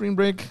what is spring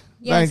break?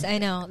 Yes, I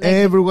know. Like,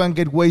 everyone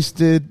get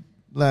wasted.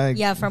 Like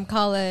yeah, from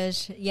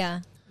college.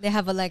 Yeah, they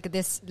have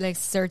this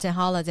certain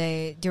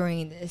holiday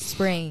during the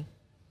spring.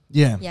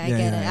 Yeah, Yeah, I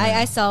get it.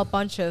 I saw a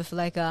bunch of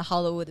like a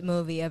Hollywood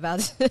movie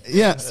about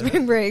yeah.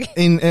 spring break.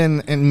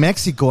 In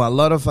Mexico, a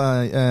lot of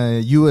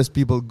U.S.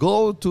 people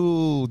go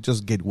to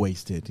just get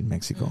wasted in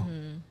Mexico,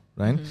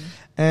 right?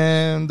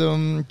 And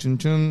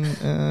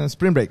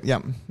spring break,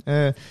 yeah.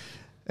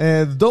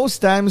 Those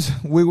times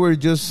we were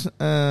just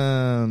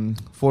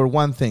for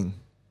one thing: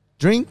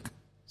 drink,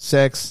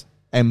 sex,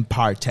 and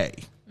party.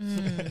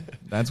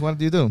 That's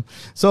what you do.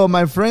 So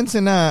my friends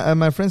and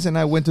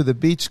I went to the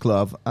beach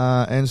club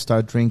and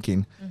start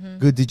drinking.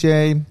 Good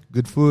DJ,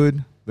 good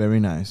food, very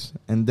nice.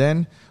 And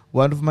then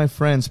one of my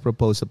friends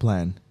proposed a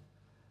plan.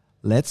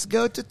 Let's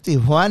go to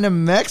Tijuana,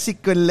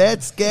 Mexico.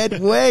 Let's get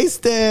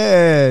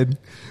wasted.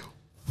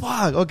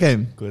 Fuck. Okay.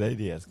 Good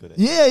ideas. Good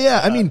ideas.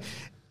 Yeah. I mean,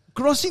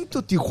 crossing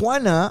to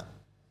Tijuana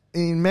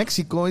in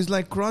Mexico is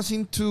like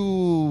crossing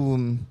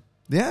to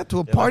a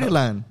party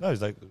land. No,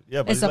 it's like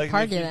but It's a like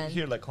party here, land.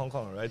 here like Hong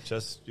Kong, right?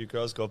 Just you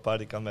girls go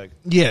party, come back.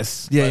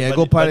 Yes. Yeah. But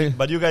Go party.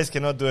 But you guys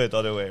cannot do it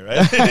other way, right?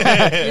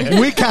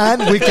 We can.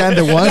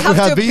 The ones who have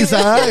have to- visa.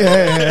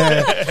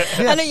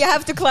 Yeah. And then you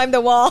have to climb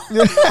the wall.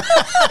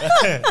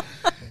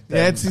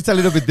 Yeah, it's a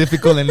little bit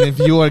difficult, and if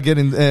you are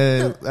getting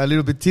a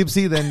little bit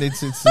tipsy, then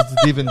it's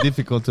even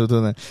difficult to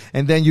do that.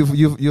 And then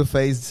you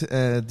face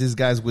these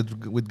guys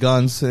with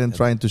guns and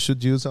trying to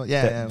shoot you. So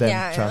yeah,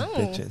 Trump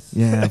bitches.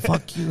 yeah,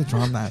 fuck you,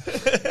 Trump.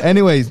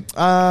 Anyways,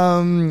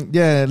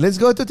 let's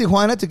go to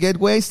Tijuana to get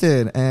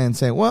wasted and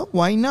say, well,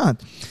 why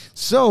not?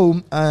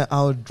 So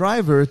our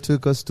driver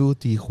took us to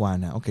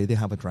Tijuana. Okay, they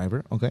have a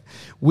driver. Okay,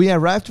 we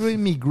arrived to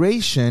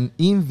immigration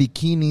in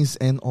bikinis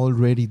and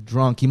already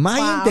drunk.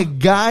 Imagine the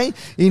guy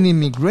in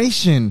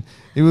immigration.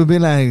 It would be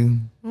like,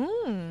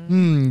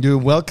 you're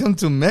welcome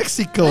to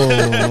Mexico,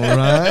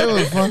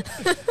 right?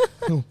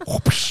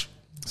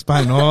 It's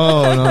fine.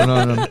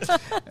 No.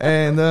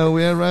 And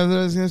we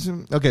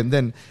arrived. Okay,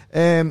 then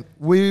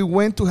we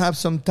went to have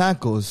some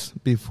tacos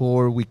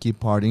before we keep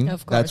partying.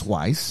 Of course.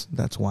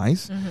 That's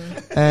wise.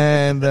 Mm-hmm.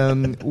 And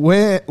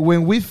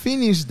when we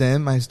finished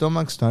them, my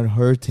stomach started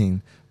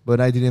hurting, but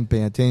I didn't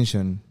pay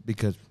attention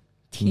because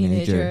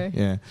teenager.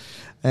 Yeah.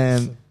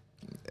 And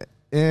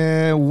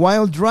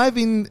while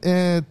driving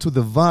to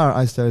the bar,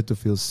 I started to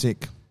feel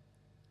sick.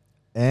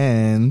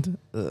 And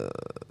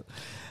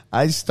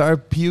I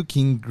start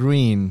puking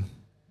green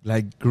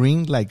like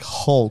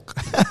Hulk.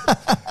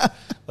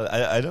 But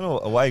I don't know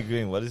why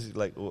green. What is it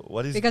like?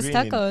 What is because green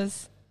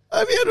tacos?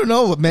 I mean, I don't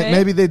know.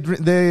 Maybe they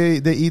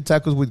eat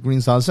tacos with green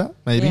salsa.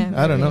 Maybe.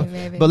 I don't know.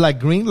 Maybe. But like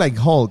green like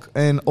Hulk,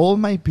 and all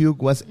my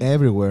puke was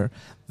everywhere.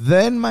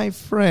 Then my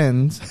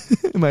friends,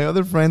 my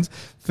other friends,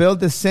 felt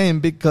the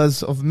same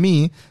because of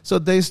me, so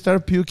they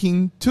start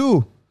puking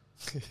too.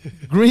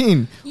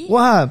 Green.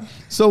 Wow.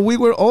 So we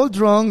were all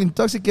drunk,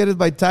 intoxicated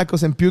by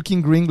tacos and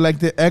puking green like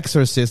the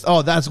Exorcist.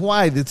 Oh, that's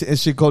why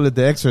she called it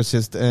the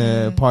Exorcist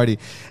party.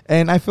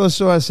 And I felt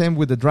so ashamed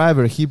with the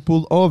driver. He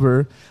pulled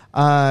over,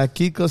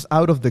 kicked us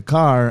out of the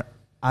car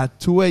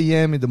at 2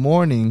 a.m. in the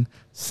morning.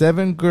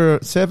 7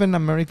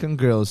 American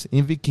girls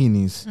in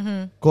bikinis,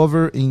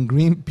 covered in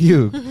green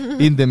puke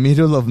in the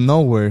middle of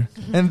nowhere.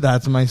 And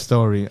that's my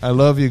story. I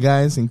love you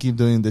guys and keep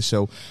doing the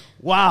show.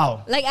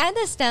 Wow. Like, I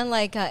understand,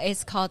 like,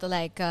 it's called,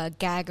 like,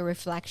 gag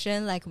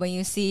reflection. Like, when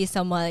you see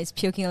someone is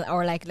puking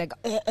or, like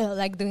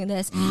doing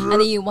this, and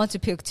then you want to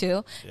puke,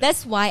 too. Yeah.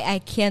 That's why I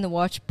can't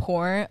watch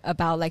porn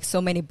about, like,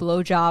 so many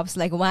blowjobs.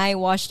 Like, when I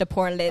watched the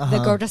porn,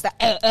 the girl just, like,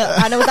 and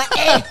I was like,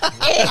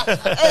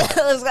 it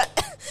was like,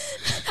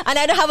 and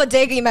I don't have a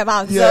dick in my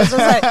mouth. So it's just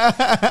like,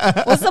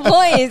 what's the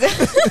point?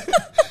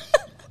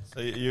 So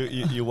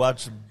you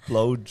watch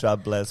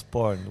blowjob-less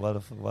porn? What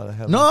the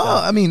hell? No,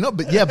 I mean, no,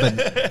 but yeah, but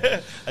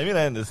I mean,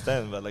 I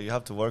understand, but like you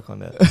have to work on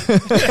that.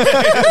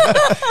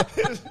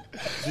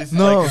 This is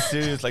no, like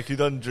serious. Like you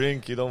don't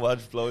drink, you don't watch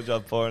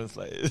blowjob porn. It's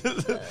like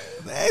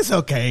it's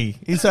okay.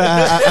 It's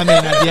I mean,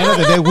 at the end of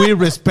the day, we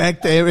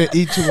respect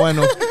each one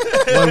of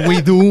what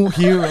we do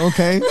here.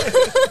 Okay.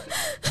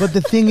 But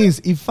the thing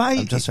is,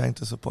 I'm just trying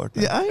to support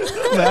them. Yeah,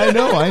 I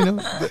know.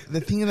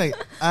 The thing is, like,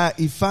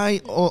 if I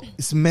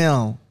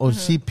smell or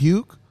see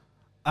puke,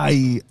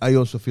 I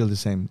also feel the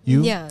same.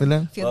 You? Yeah, feel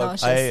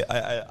nauseous.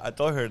 I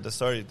told her the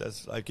story that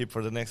I keep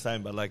for the next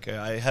time, but like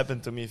it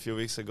happened to me a few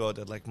weeks ago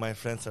that like my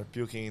friends are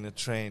puking in the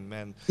train,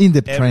 man. In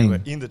the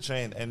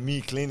train, and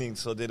me cleaning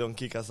so they don't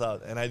kick us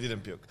out, and I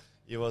didn't puke.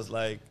 It was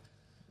like,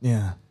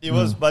 yeah,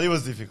 but it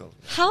was difficult.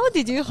 How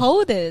did you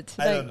hold it?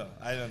 I don't know.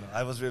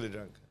 I was really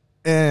drunk.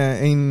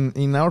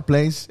 In our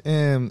place,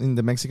 in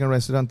the Mexican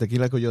restaurant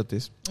Tequila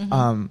Coyotes,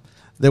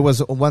 there was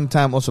one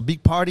time also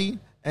big party,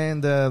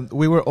 and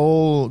we were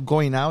all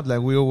going out,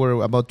 like we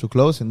were about to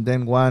close, and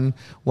then one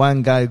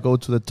guy go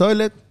to the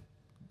toilet,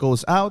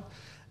 goes out,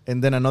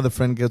 and then another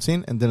friend gets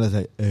in, and then I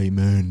say, "Hey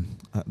man,"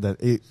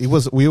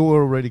 we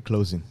were already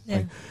closing. Yeah.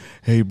 Like,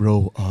 "Hey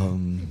bro,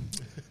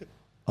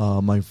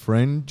 my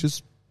friend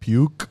just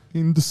puke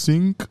in the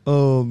sink.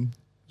 Do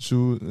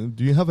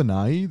you have an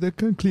eye that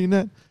can clean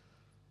it?"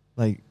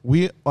 Like,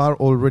 we are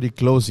already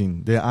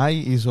closing. The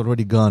eye is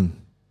already gone.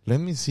 Let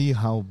me see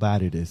how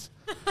bad it is.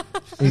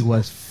 It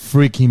was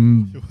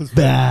freaking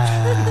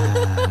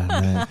bad,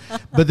 man.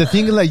 But the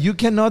thing is, like, you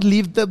cannot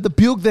leave the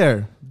puke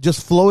there,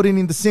 just floating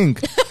in the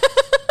sink.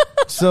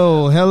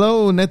 So,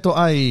 hello, Neto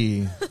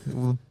Eye.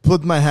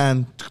 Put my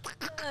hand.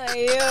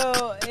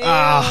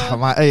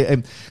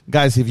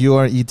 Guys, if you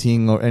are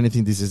eating or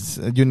anything, this is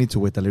you need to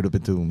wait a little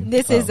bit too.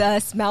 This is a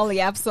smelly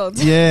episode.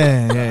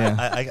 Yeah.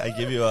 I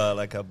give you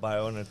like a by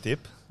owner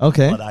tip.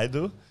 Okay. What I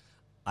do,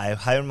 I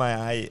hire my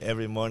eye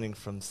every morning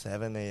from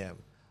 7 a.m.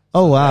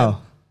 Oh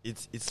wow!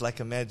 It's like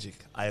a magic.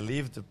 I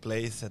leave the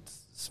place at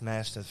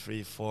smashed at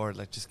 3, 4,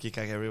 like just kick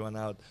everyone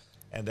out,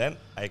 and then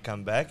I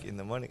come back in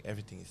the morning.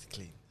 Everything is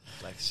clean.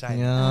 Like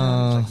shiny,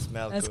 like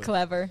smell That's good.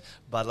 clever.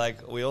 But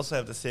like we also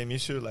have the same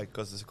issue, like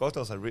because the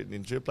cocktails are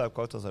in drip lab,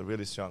 cocktails are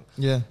really strong.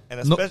 Yeah, and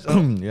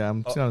especially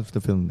I'm trying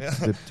to film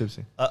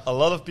tipsy. A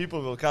lot of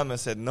people will come and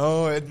say,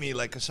 "No, add me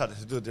like a shot." I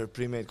said, "Dude, they're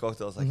pre-made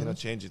cocktails. I cannot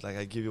change it. Like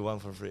I give you one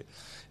for free."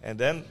 And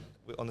then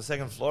on the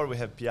second floor we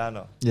have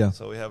piano. Yeah.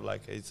 So we have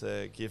like it's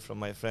a gift from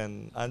my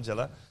friend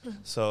Angela.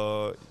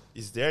 So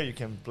it's there. You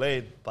can play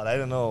it, but I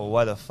don't know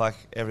why the fuck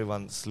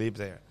everyone sleep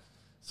there.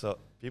 So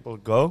people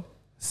go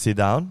sit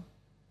down.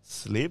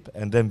 sleep,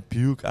 and then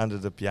puke under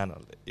the piano.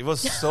 It was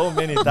so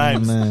many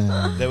times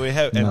Man. that we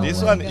have. And No this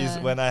way. one is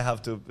God. when I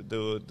have to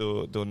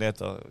do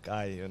neto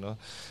guy, you know.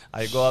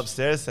 I go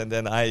upstairs and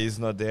then I is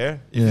not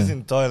there. If Yeah. he's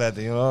in toilet,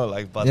 you know,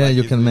 like, but Yeah, like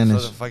you it's can sort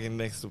manage. of fucking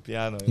next to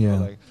piano, you Yeah.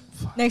 know, like.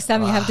 Next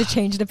time you have to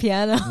change the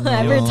piano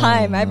every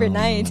time, every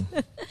night.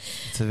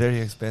 It's a very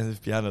expensive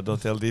piano.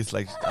 Don't tell this.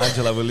 Like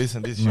Angela will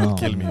listen. This No, she'll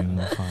kill me.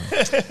 no, fine.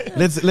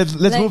 let's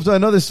Like, move to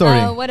another story.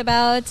 What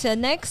about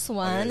next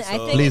one? Okay, I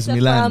so- think Please, it's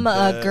Milan. from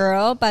a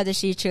girl, but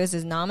she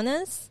chooses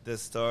Nominous. The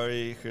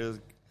story.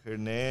 Her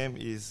name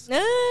is Ah.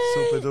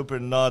 super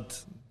duper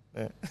not.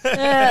 Okay.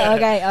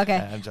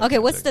 I'm joking, Okay,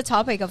 what's joking. the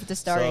topic of the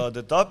story? So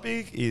the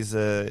topic is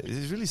it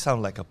really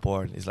sounds like a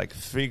porn. It's like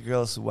 3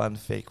 girls, 1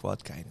 fake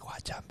vodka in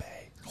Huachanbe.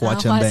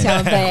 Huachanbe.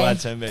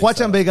 Huachanbe.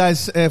 Huachanbe,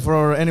 guys,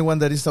 for anyone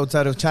that is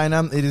outside of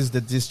China, it is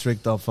the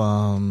district of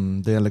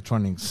the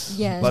electronics.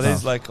 Yes. But stuff.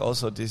 it's like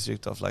also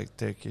district of like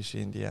Turkish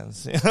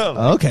Indians. You know,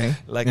 like, Okay.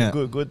 Like Yeah.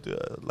 good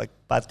like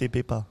party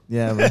people.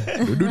 Yeah. Okay.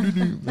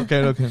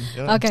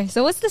 You know? Okay,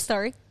 so what's the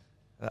story?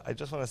 I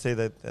just want to say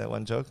that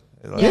one joke.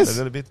 Like Yes. A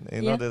little bit.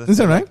 You Yeah. know that Is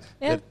that right?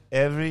 Yeah. That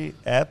every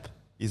app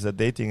is a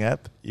dating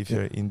app if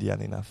you're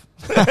Indian enough.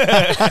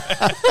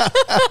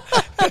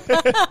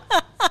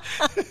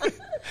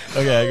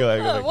 Okay, I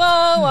go.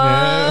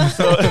 Whoa.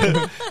 So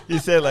he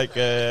said like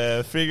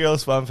 3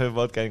 girls, 1 fake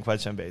vodka in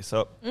Huachanbe.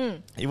 So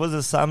it was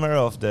the summer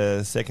of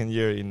the second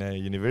year in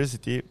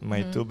university.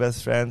 My 2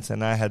 best friends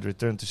and I had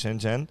returned to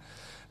Shenzhen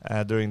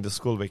during the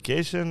school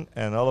vacation,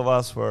 and all of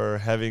us were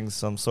having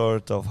some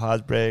sort of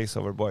heartbreaks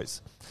over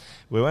boys.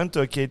 We went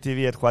to a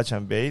KTV at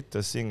Huachanbe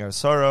to sing our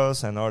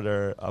sorrows and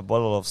order a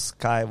bottle of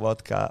Sky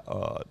vodka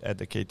at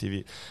the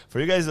KTV. For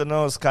you guys that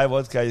know, Sky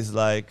vodka is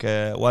like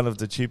one of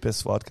the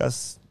cheapest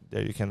vodkas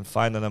that you can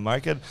find on the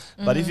market.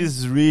 But if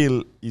it's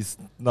real, it's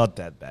not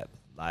that bad.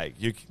 Like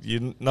you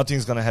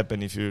nothing's gonna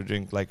happen if you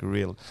drink like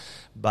real.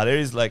 But there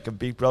is like a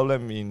big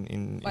problem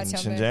in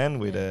Shenzhen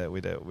with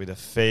a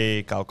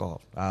fake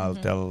alcohol. I'll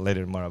tell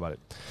later more about it.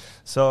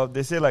 So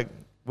they say like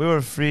we were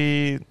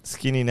 3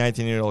 skinny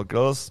 19-year-old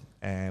girls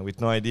and with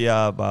no idea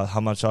about how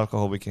much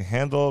alcohol we can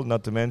handle.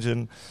 Not to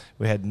mention,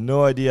 we had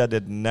no idea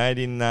that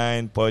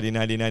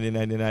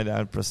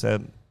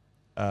 99.99%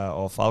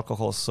 of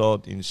alcohol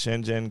sold in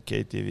Shenzhen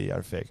KTV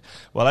are fake.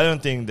 Well, I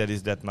don't think that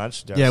is that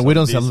much. There are Yeah, some we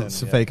don't sell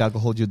decent, fake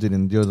alcohol. You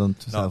don't No,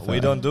 sell we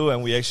fake. don't do,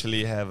 and we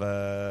actually have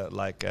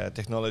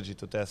technology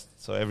to test.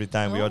 So every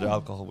time we order Oh,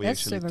 alcohol, we that's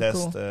actually super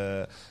test cool.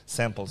 Yes.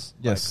 samples.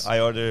 Like I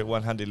order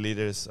 100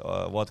 liters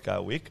vodka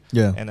a week,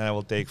 Yeah. and I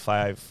will take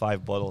five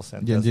bottles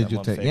and Yeah, test did them you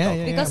on take- fake yeah, alcohol.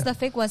 yeah. Because the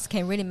fake ones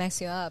can really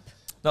mess you up.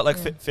 Not like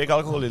fake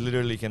alcohol, it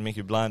literally can make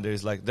you blind.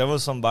 There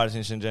was some bars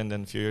in Shenzhen,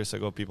 and a few years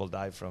ago, people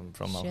died from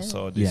Shit.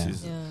 so Yeah.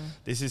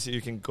 this is you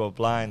can go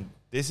blind.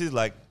 This is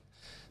like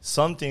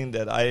something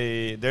that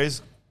there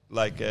is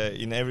like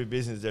in every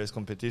business there is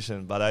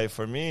competition, but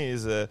for me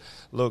is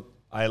look.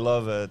 I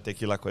love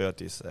Tequila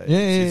Coyotes.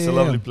 It's a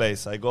lovely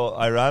place. I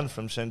ran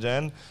from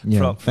Shenzhen,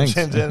 from thanks.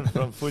 Shenzhen,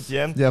 from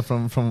Futian. Yeah,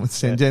 from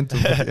Shenzhen to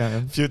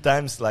yeah. Few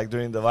times, like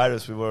during the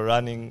virus, we were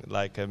running,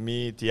 like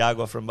me,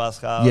 Tiago from Bass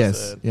House.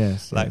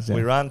 Yes. Like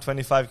we yeah. run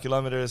 25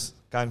 kilometers,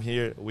 come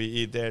here, we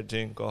eat there,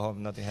 drink, go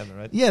home, nothing happened,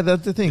 right? Yeah,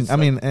 that's the thing. It's I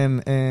like-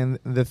 mean, and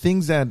the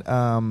things that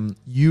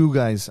you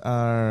guys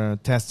are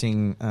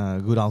testing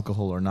good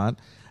alcohol or not,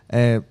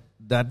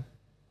 that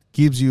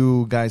gives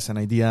you guys an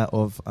idea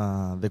of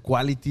the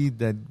quality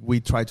that we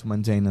try to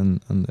maintain on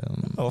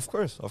Oh, of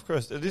course.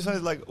 This one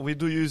is like, we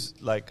do use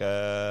like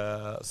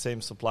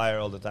same supplier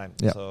all the time.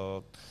 Yeah.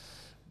 So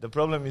the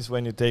problem is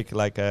when you take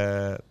like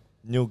a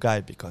new guy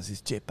because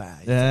it's cheaper.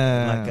 It's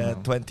Yeah. like a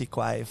 20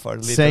 kwai for a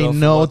liter say of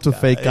no vodka. to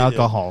fake Yeah.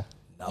 alcohol.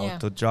 No Yeah.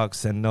 to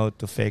drugs and no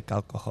to fake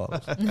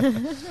alcohol.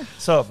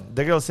 So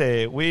the girls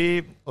say,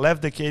 we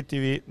left the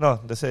KTV. No,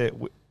 they say,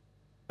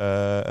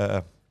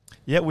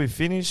 we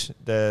finished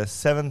the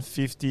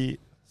 750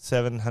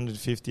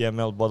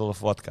 ml bottle of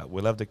vodka.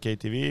 We left the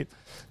KTV,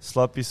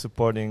 sloppy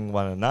supporting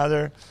one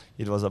another.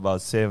 It was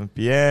about 7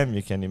 p.m.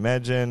 You can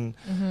imagine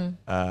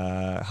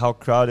how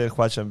crowded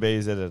Huachanbe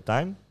is at the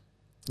time.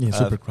 Yeah,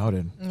 super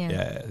crowded.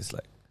 Yeah. It's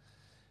like,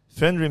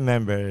 friend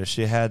remember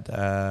she had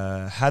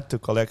to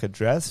collect a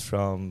dress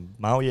from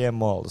Maoye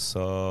Mall,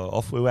 so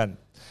off we went.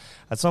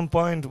 At some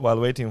point while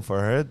waiting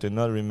for her, do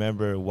not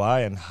remember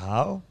why and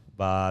how,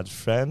 but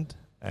friend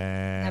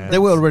and They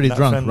were already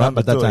drunk, friend right,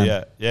 number at that two, time?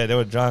 Yeah, they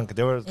were drunk.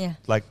 They were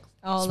like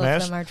All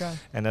smashed. of them are drunk.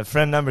 And a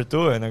friend number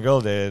 2 and a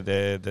girl,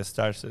 they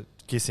started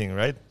kissing,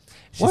 right?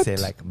 She What? said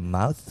like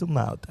mouth to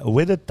mouth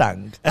with a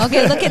tongue.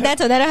 Okay, look at that.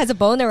 Toneto has a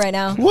boner right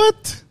now.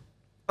 What?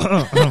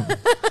 I'm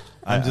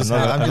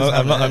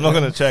not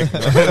going to check.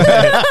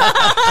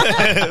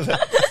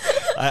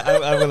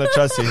 I'm going to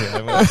trust you here.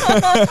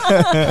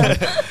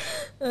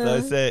 So I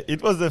say,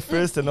 it was the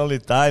first and only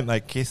time I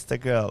kissed a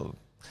girl.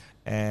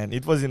 And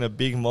it was in a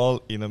big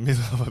mall in the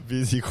middle of a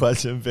busy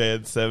Huachanbe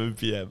at 7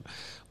 p.m.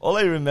 All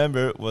I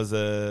remember was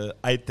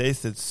I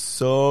tasted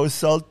so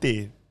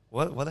salty.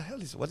 What the hell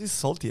what is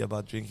salty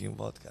about drinking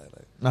vodka?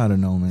 Like, I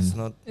don't know, man. it's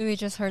not. Maybe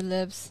just her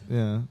lips.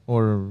 Yeah,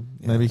 or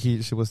maybe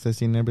she was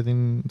testing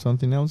everything,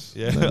 something else.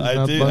 Yeah, that is I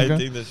not think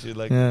vodka. that she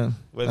like Yeah.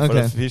 went for Okay.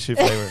 a fishy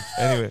flavor.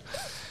 Anyway,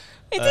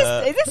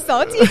 Is it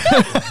salty?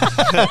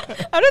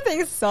 I don't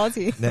think it's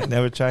salty.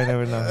 never try,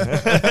 never know.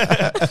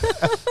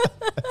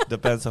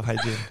 Depends on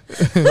hygiene.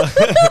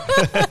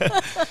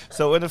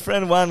 So when a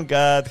friend one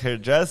got her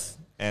dress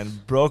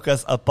and broke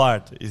us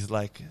apart, he's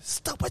like,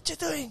 "Stop what you're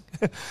doing."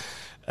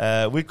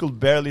 We could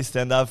barely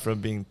stand up from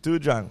being too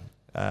drunk.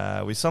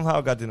 We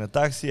somehow got in a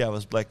taxi. I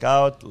was blacked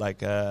out,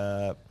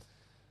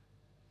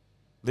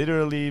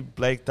 literally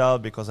blacked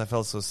out because I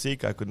felt so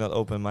sick. I could not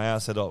open my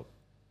eyes at all.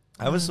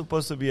 I was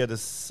supposed to be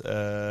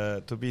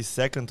to be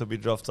second to be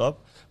dropped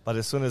up, but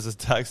as soon as the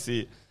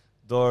taxi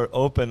door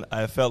opened,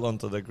 I fell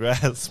onto the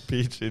grass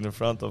pitch in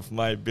front of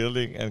my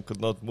building and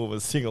could not move a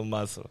single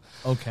muscle.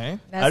 Okay.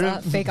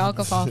 That's fake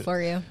alcohol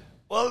for you.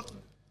 Well,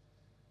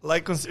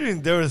 like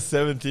considering they were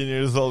 17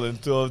 years old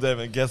and two of them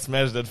and get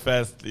smashed that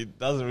fast, it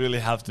doesn't really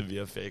have to be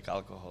a fake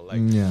alcohol.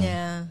 Like,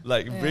 Yeah.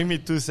 bring me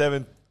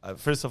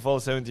first of all,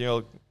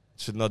 17-year-old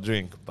should not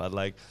drink, but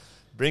like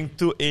bring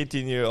two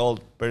 18-year-old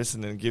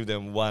person and give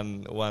them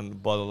one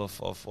bottle of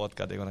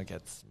vodka, they're gonna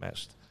get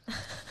smashed.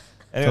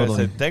 Anyway,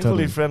 Totally, so thankfully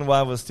totally. friend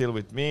one was still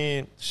with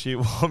me. She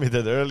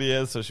vomited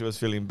earlier, so she was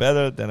feeling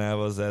better than I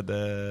was at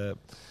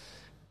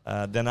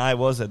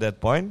that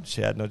point. She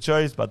had no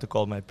choice but to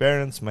call my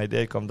parents. My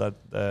dad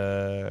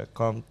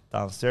come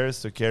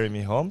downstairs to carry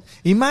me home.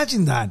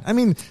 Imagine that. I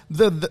mean,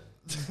 the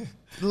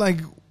like,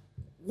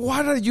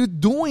 what are you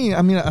doing?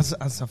 I mean, as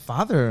a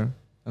father,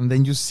 and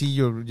then you see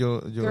your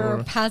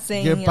You're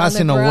passing you're on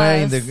passing the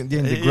away in grass.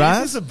 the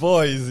grass. It's the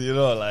boys,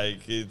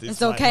 like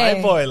it's okay.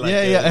 my boy. Like,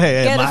 Hey,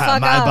 Get the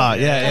fuck out. bad.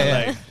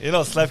 Yeah.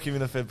 Like, slap him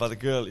in the face, but the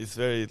girl is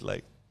very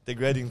like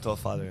degrading to a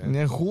father.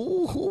 Yeah,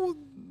 who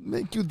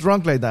make you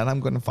drunk like that? I'm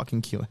gonna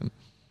fucking kill him.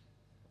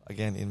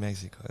 Again, in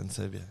Mexico and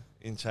Serbia.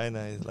 In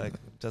China, it's like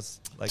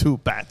just like Too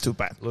bad.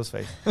 lose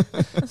faith.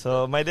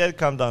 So my dad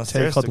come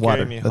downstairs Take to hot water.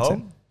 carry me That's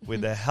home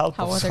with the help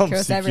Hot of water some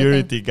cures security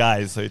everything.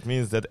 guys. So it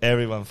means that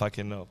everyone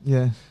fucking know.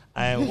 Yeah.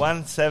 I am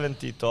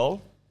 170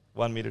 tall,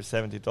 1 meter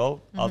 70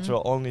 tall. I'll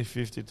throw only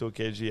 52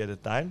 kg at a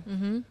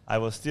time. I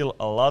was still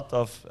a lot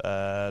of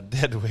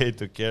dead weight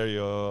to carry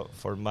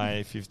for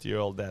my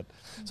 50-year-old dad.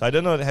 So I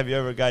don't know. Have you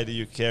ever guy that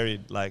you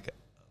carried like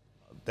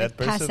that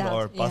Like pass person out,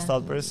 or passed yeah.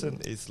 out person?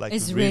 It's like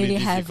It's really really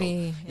difficult.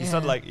 heavy, It's yeah.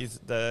 not like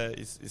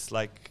it's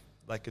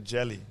like a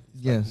jelly.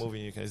 It's Yes. like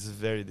moving. It's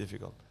very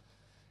difficult.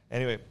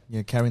 Anyway,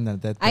 Yeah, carrying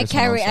that. I person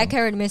also.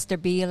 carried Mr.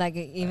 B, like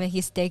even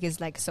his steak is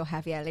like so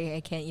heavy,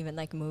 I can't even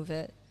like move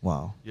it.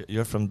 Wow.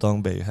 you're from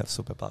Dongbei. You have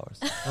superpowers.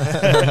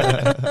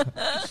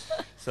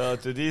 So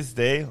to this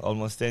day,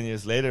 almost 10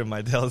 years later,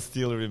 my dad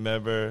still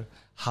remember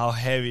how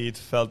heavy it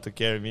felt to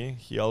carry me.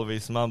 He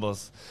always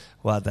mumbles,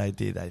 "What I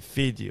did, I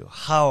feed you.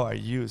 How are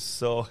you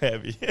so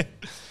heavy?"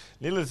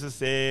 Needless to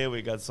say,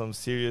 we got some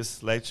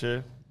serious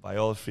lecture by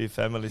all three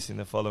families in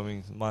the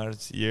following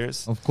months,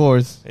 years. Of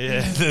course.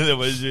 Yeah, that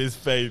was just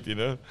fate,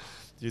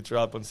 You threw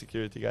up on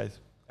security, guys.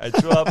 I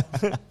threw up.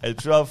 I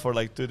threw up for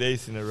like 2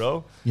 days in a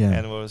row, Yeah.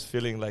 and was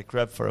feeling like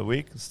crap for a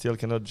week. Still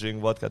cannot drink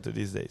vodka to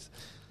these days.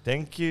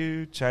 Thank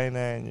you, China,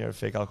 and your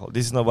fake alcohol.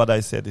 This is not what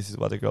I said. This is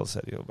what the girl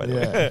said. By the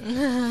way.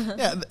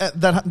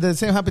 Yeah, the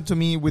same happened to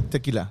me with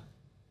tequila.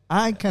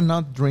 I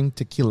cannot drink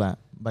tequila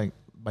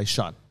by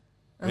shot.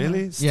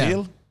 Really?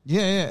 Still?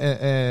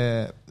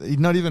 Yeah.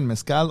 Not even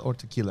mezcal or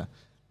tequila.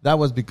 That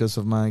was because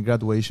of my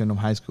graduation of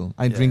high school.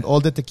 I drink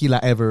all the tequila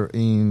ever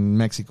in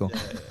Mexico.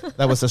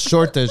 That was a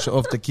shortage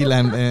of tequila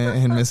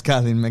and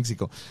mezcal in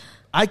Mexico.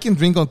 I can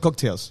drink on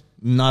cocktails.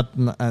 Not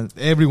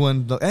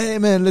everyone. Hey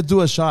man, let's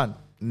do a shot.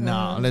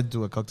 No, let's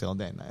do a cocktail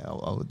then.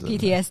 I'll do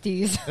it.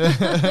 PTSDs.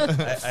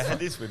 I had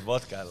this with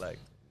vodka. Like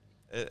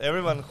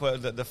everyone,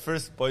 the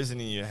first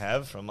poisoning you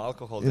have from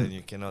alcohol, then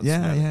you cannot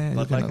smell it.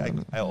 But like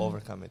I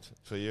overcome it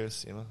through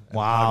years. And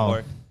hard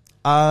work.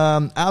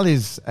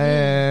 Alice,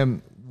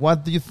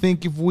 what do you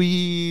think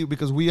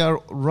because we are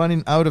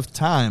running out of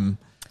time?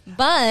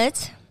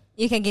 But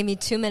you can give me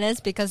 2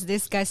 minutes because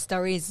this guy's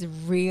story is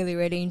really,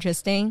 really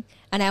interesting.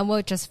 And I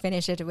will just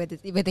finish it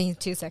within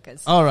 2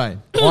 seconds. All right.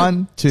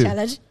 1, 2.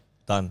 Challenge.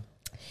 Done.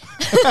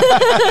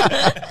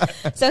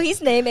 So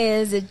his name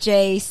is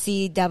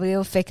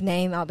JCW, fake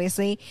name,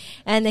 obviously.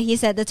 And he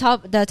said the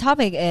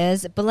topic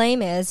is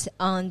blame is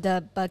on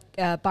the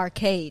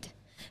barcade.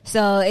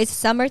 So it's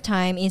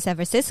summertime in San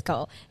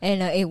Francisco,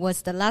 and it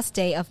was the last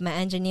day of my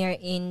engineer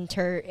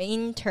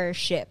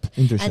internship.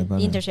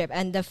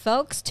 And the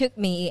folks took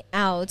me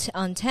out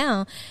on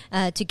town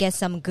to get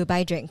some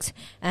goodbye drinks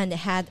and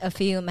had a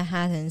few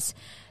Manhattans.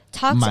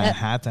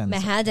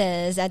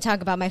 Manhattans. I talk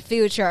about my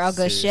future, all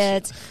good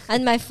shit.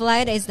 And my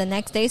flight is the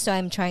next day, so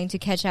I'm trying to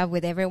catch up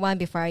with everyone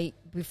before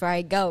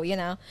I go,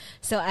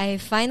 So I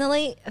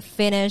finally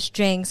finished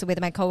drinks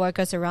with my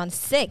coworkers around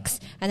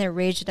 6, and I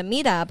reached the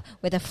meetup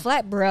with a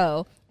flat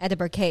bro at the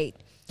barcade.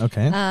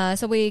 Okay.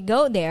 So we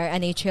go there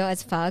and they chill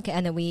as fuck,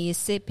 and we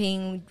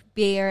sipping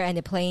beer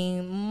and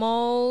playing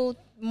Mortal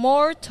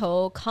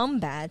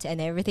Kombat, and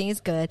everything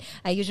is good.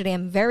 I usually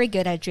am very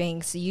good at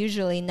drinks,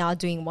 usually not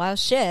doing wild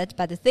shit.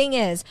 But the thing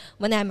is,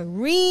 when I'm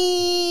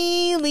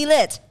really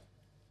lit,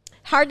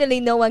 hardly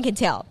no one can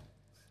tell.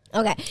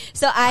 Okay,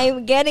 so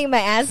I'm getting my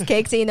ass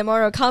kicked in the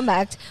Mortal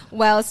Kombat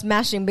while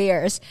smashing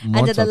beers.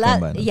 Mortal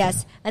Kombat, okay.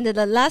 Yes, and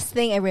the last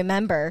thing I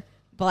remember,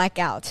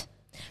 blackout.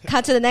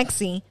 Cut to the next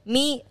scene.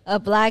 Me, a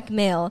black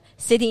male,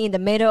 sitting in the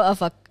middle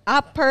of a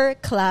upper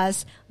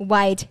class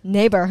white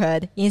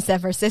neighborhood in San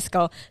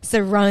Francisco,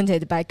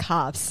 surrounded by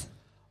cops.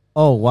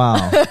 Oh,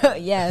 wow.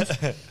 Yes.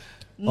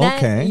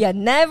 Okay. Yeah,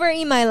 never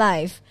in my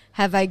life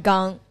have I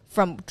gone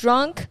from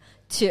drunk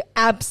to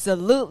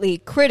absolutely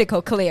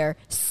critical clear,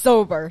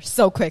 sober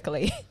so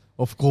quickly.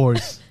 Of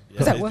course.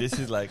 Yeah, this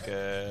is like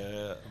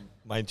a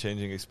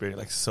mind-changing experience,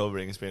 like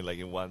sobering experience, like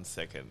in 1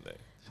 second.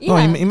 No,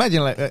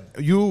 imagine like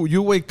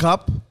you wake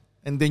up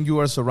and then you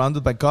are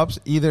surrounded by cops.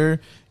 Either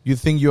you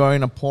think you are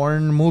in a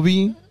porn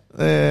movie,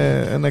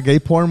 in a gay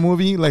porn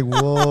movie, like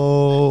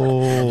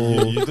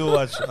whoa. You do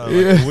watch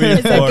weird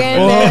It's a porn.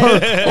 game.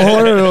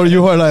 Or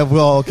you are like,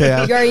 well,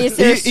 okay. You're in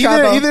serious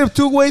trouble. Either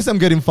two ways, I'm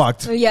getting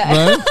fucked. Yeah.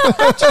 Right?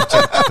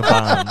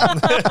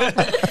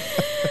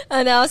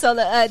 And also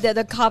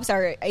the cops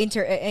are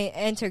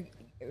interrogating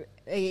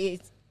me.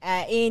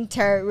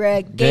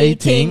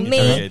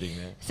 Interrogating,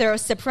 yeah. They're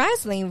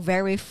surprisingly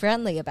very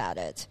friendly about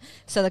it.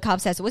 So the cop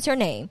says, "What's your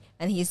name?"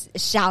 And he's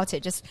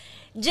shouted, just,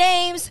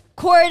 "James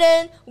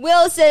Corden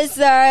Wilson,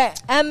 sir.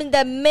 I'm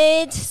the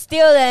mid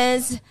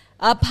students.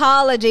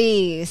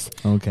 Apologies."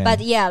 Okay. But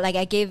yeah, like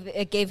I gave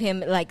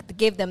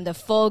them the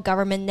full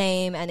government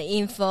name and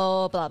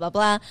info, blah blah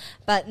blah,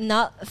 but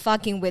not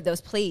fucking with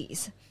those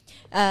pleas.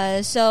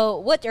 So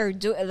what you're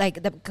doing,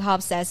 like the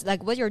cop says,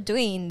 like what you're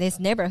doing in this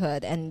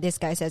neighborhood, and this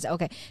guy says,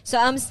 okay, so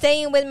I'm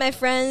staying with my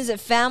friend's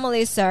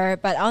family, sir,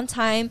 but on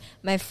time,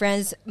 my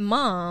friend's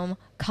mom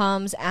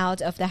comes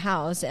out of the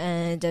house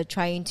and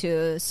trying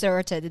to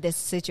sort this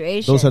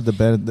situation. Those are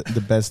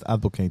the best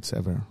advocates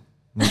ever.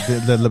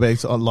 The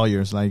best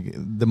lawyers, like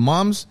the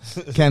moms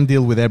can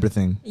deal with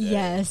everything.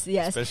 Yes.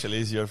 Especially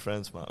is your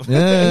friend's mom.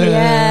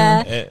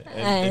 Yeah.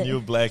 And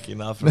you black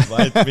enough,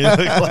 white middle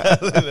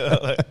class. You know,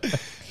 like.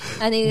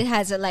 And it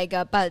has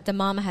but the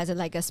mom has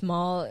a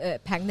small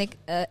panic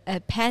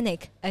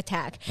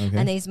attack, Okay.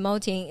 and is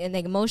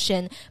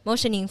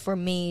motioning for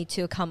me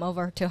to come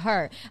over to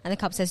her. And the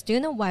cop says, "Do you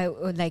know why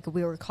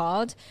we were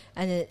called?"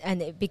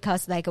 And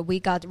because we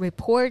got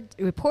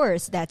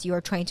reports that you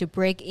are trying to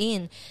break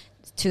in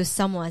to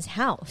someone's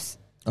house.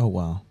 Oh,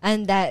 wow.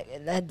 And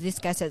that this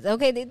guy says,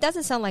 okay, it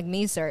doesn't sound like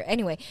me, sir.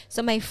 Anyway,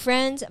 so my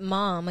friend's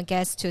mom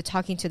gets to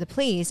talking to the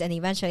police, and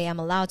eventually I'm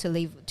allowed to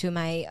leave to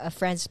my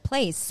friend's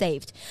place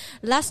saved.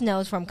 Last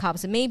note from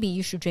cops, maybe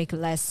you should drink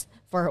less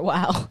for a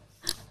while.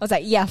 I was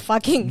like, yeah,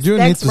 fucking You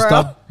thanks, need to bro.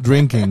 stop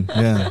drinking.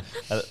 Yeah.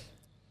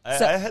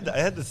 I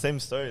had the same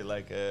story,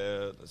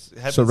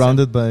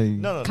 Surrounded by...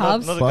 No,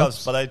 Cops? not the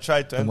cops, but I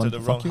tried to enter want the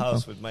to wrong fuck you?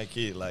 house Oh. with my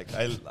key. Like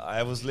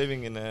I was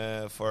living in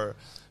for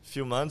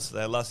few months,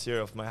 the last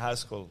year of my high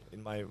school,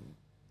 in my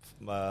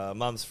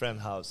mom's friend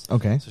house.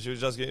 Okay. So she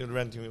was just give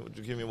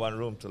me one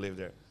room to live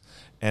there.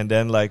 And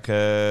then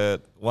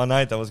one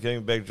night I was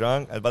getting back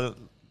drunk, but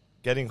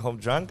getting home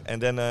drunk, and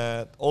then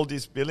all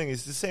this building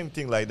is the same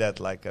thing like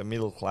that, like a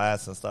middle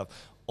class and stuff.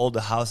 All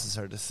the houses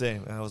are the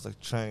same, and I was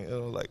trying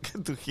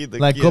to hit the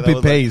Like key, and copy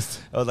paste.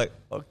 I was like,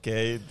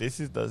 okay, this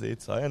does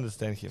it. So I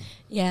understand him.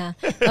 Yeah.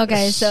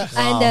 Okay. So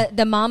and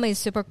the mom is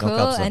super cool,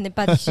 cops, though.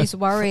 but she's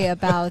worried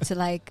about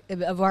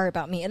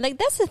me. And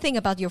that's the thing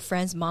about your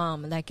friend's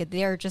mom.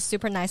 They're just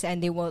super nice,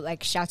 and they will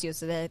shout you,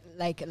 so that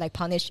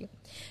punish you.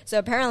 So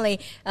apparently,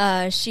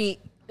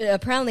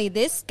 apparently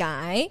this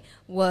guy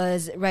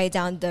was write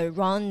down the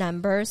wrong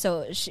number.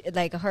 So his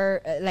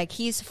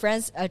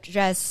friend's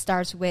address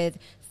starts with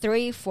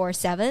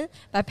 347,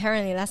 but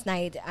apparently last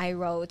night I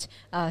wrote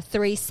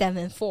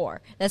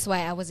 374. That's why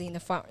I was in the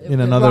front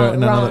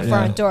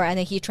front door, and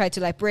then he tried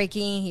to break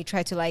in. He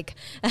tried to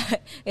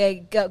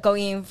go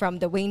in from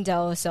the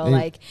window. So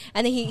and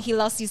then he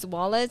lost his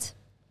wallet.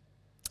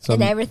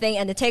 And everything,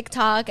 and the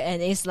TikTok,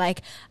 and it's a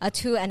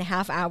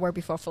 2.5 hour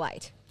before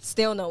flight.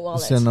 Still no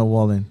wallet. Still no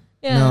wallet.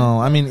 Yeah. No,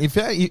 I mean, if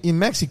in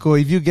Mexico,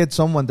 if you get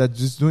someone that's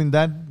just doing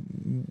that,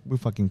 we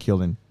fucking kill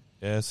him.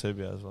 Yeah,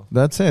 Serbia as well.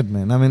 That's it,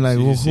 man. I mean,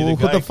 who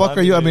the fuck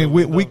are you? I mean,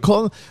 we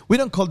don't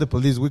call the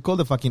police. We call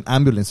the fucking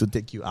ambulance to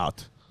take you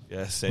out.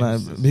 Yeah,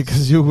 same.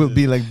 Because you will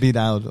be beat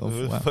out.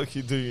 What the fuck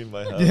you doing in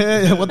my house?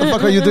 Yeah, what the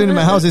fuck are you doing in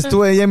my house? It's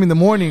 2 a.m. in the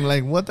morning.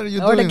 What are you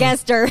doing? Or the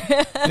gangster.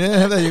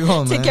 Yeah, there you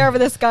go, man. Take care of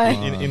this guy.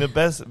 In the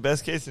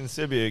best case in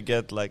Serbia, you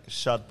get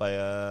shot by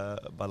a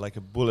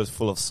bullet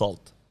full of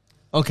salt.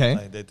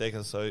 Okay. They take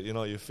it, so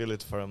you feel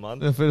it for a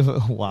month.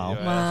 Wow.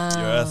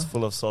 Your ass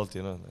full of salt,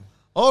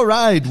 All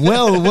right.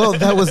 Well,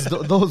 that was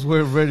those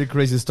were very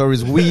crazy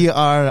stories. We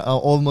are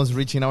almost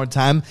reaching our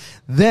time.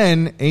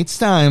 Then it's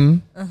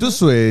time to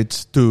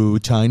switch to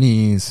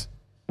Chinese.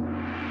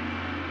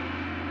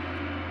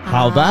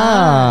 好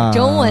吧，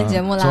中文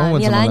节目了。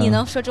米兰，你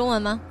能说中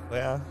文吗？会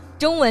啊。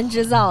中文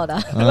制造的，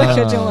如果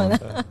说中文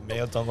的，没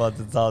有中国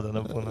制造的，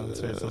那不能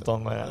吹出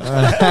中文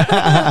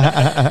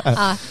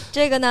啊。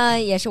这个呢，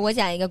也是我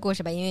讲一个故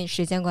事吧，因为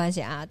时间关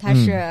系啊，他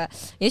是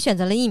也选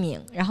择了艺名。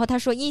然后他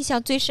说，印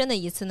象最深的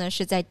一次呢，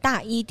是在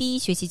大一第一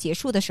学期结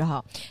束的时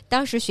候，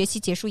当时学期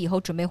结束以后，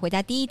准备回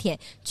家第一天，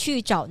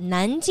去找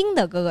南京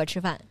的哥哥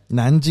吃饭。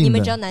南京，你们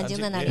知道南京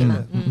在哪里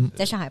吗？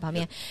在上海旁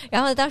边。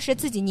然后当时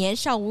自己年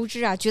少无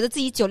知啊，觉得自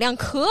己酒量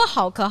可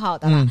好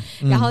的了。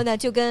然后呢，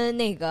就跟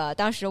那个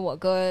当时我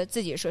哥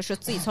自己说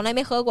自己从来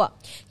没喝过，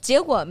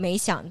结果没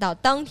想到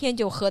当天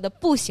就喝的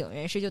不省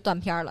人事，就断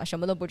片了，什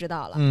么都不知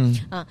道了。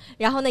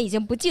然后呢，已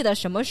经不记得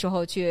什么时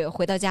候去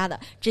回到家的，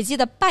只记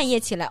得半夜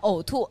起来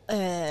呕吐。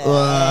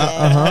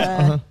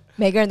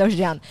每个人都是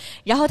这样的。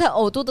然后他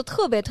呕吐的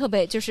特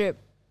别就是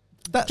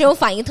这种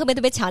反应特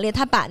别强烈，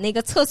他把那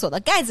个厕所的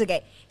盖子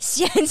给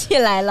掀起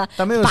来了。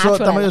他没有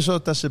说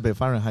他是北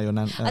方人，还有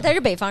他是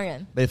北方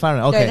人。北方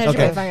人 ，OK， 对，他是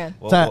北方人。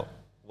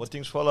我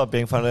听说了，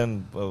北方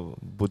人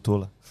不吐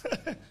了。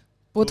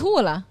不吐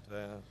了。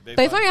对，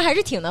北方人还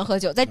是挺能喝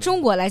酒。在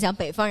中国来讲，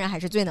北方人还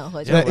是最能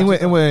喝酒。因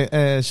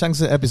为上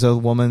次 episode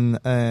我们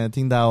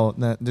听到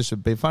那就是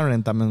北方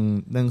人他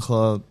们能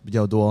喝比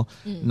较多，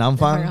南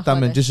方他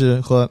们就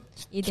是喝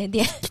一点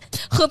点。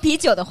喝啤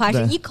酒的话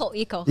是一口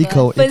一口。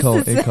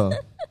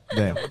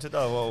对，我知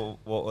道，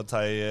我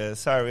在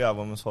12月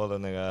我们说的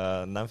那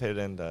个南非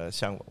人的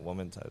像我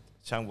们在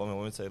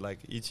like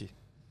一起。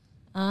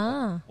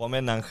啊，我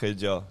们能喝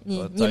酒，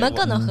你们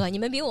更能喝，你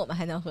们比我们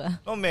还能喝。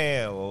没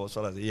有，我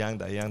说的是一样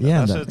的。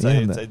但是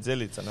在这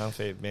里在南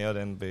非，没有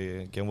人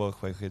跟我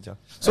会喝酒。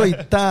所以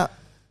他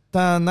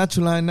拿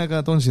出来那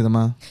个东西了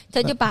吗？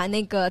他就把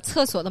那个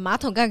厕所的马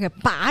桶盖给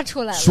拔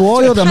出来了，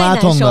所有的马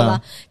桶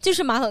的，就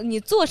是马桶你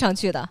坐上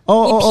去的，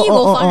你屁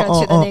股放上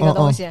去的那个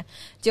东西。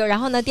就然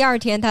后呢，第二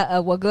天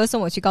我哥送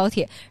我去高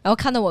铁，然后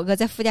看到我哥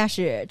在副驾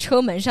驶车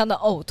门上的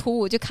呕吐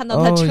物，就看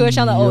到他车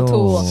上的呕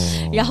吐物，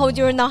然后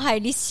就是脑海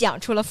里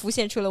浮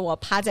现出了我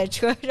趴在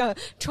车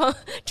窗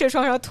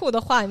上吐的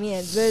画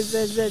面。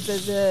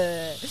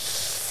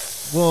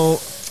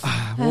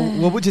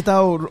我不知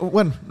道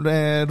问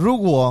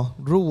如果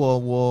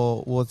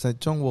我在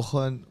中国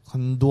喝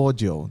很多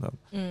酒的，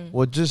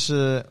我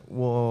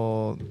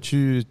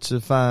去吃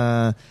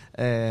饭，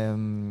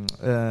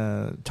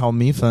炒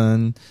米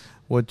粉，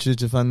我去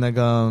吃饭那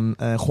个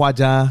花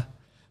甲，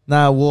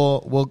那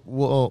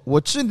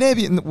我吃那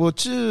边我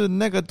吃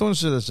那个东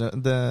西的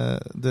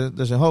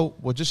时候，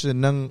我就是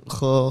能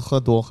喝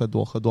多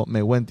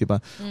没问题吧？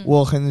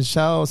我很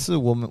少是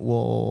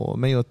我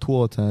没有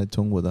吐在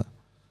中国的。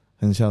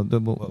很小，对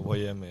不？我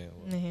也没有。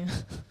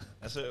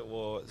但是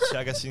我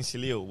下个星期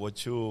六我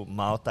去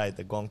茅台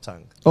的广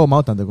场。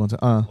茅台的广场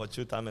啊！我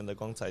去他们的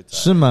广场。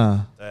是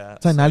吗？对啊。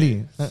在哪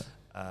里？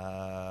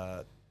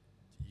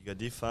一个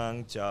地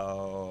方叫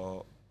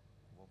我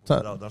不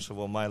知道，当时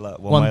我买了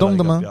广东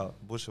的吗？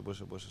不是，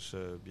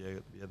是别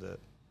的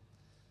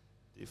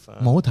地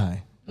方。茅台，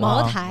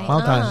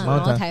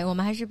我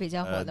们还是比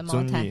较火的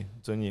茅台。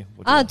遵义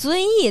啊，遵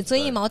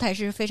义茅台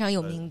是非常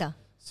有名的。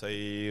所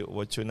以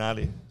我去那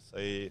里。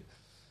所以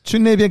去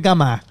那边干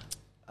嘛？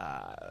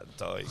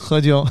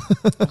喝酒，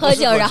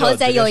然后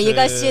再有一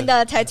个新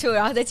的 tattoo，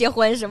 然后再结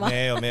婚是吗？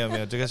没有，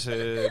这个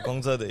是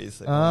工作的意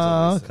思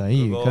啊。可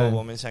以。如果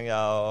我们想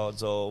要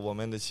做我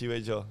们的鸡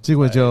尾酒，在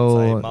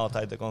茅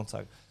台的工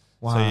厂，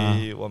所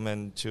以我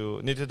们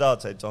就你知道，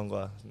在中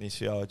国你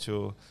需要去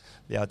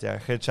聊天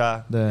喝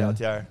茶，聊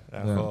天，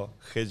然后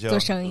喝酒，做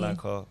生意，然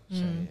后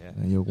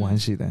有关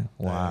系的。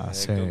哇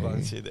塞，有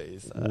关系的意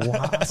思。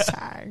哇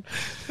塞，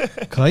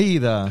可以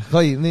的，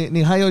可以。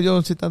你还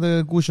有其他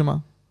的故事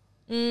吗？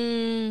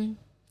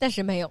暂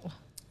时没有了。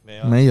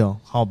没有，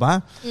好吧。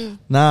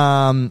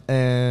那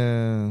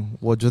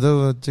我觉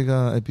得这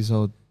个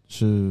episode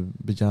是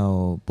比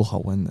较不好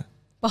闻的。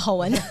不好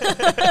闻的，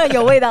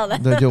有味道的。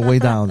对，有味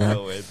道的，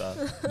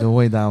有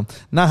味道。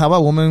那好吧，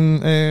我们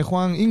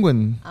换英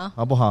文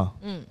好不好？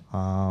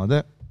好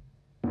的。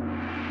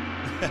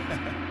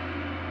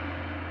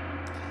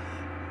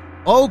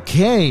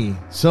Okay,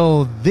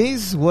 so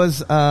this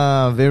was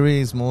a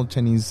very small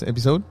Chinese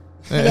episode.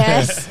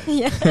 Yes.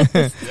 Yeah,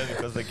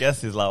 because the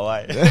guest is Lao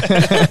Wai.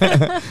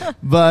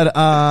 But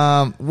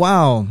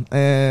wow,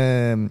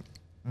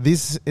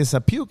 this is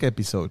a puke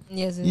episode.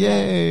 Yes.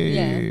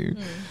 Yay.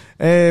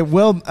 Yeah.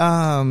 Well,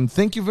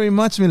 thank you very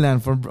much, Milan,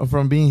 for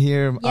being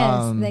here.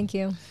 Yes, thank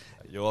you.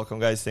 You're welcome,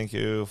 guys. Thank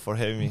you for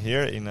having me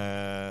here in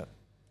a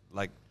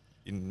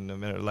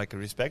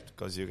respect,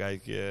 because you guys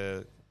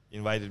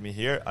invited me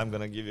here. I'm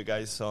gonna give you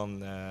guys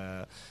some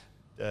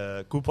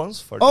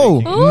coupons for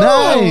drinking. Oh,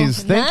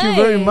 nice! Thank you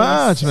very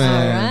much, man.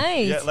 All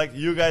right. Yeah, like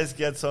you guys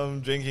get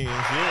some drinking in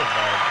here.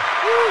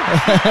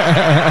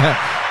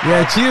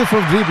 Yeah, cheers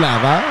for Drip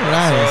Lab, huh?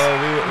 Nice. So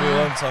we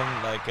want some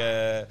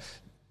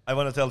I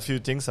want to tell a few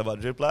things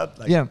about Drip Lab.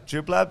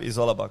 Drip Lab is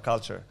all about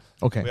culture.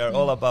 Okay. We are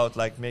all about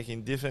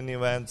making different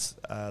events,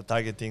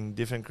 targeting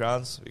different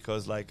crowds,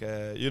 because the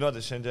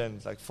Shenzhen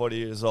is 40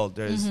 years old.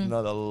 There is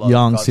not a lot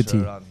young of culture city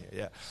around here.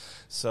 Yeah.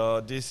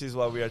 So this is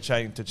what we are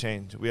trying to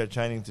change. We are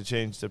trying to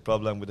change the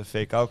problem with the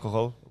fake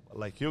alcohol,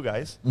 like you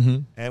guys,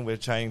 and we're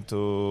trying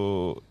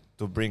to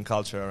bring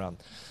culture around.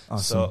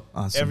 Awesome.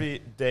 So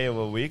every day of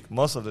a week,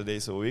 most of the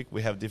days of a week,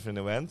 we have different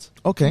events.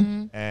 Okay.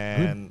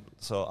 And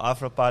so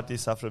Afro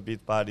parties, Afrobeat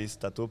parties,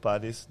 tattoo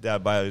parties. They are,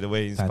 by the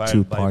way,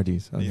 Tattoo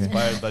parties. Okay.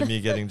 inspired by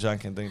me getting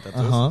drunk and doing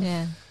tattoos.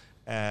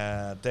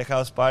 Uh-huh. Tech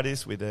house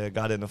parties with the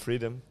Garden of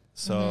Freedom.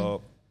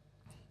 So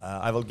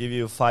I will give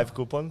you 5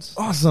 coupons.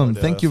 Awesome.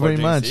 Thank you for very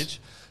drinks much. each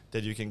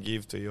that you can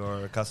give to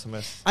your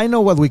customers. I know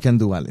what we can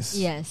do, Alice.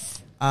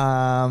 Yes.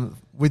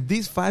 With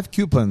these 5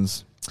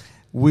 coupons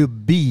will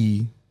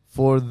be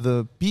for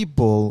the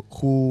people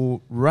who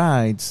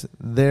write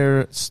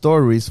their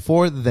stories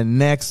for the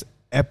next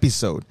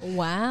episode.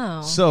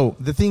 Wow. So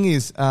the thing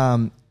is,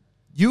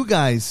 you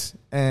guys,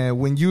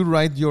 when you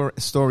write your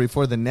story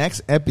for the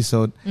next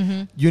episode,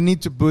 you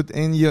need to put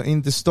in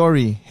the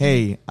story,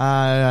 hey,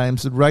 I'm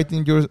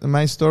writing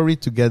my story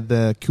to get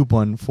the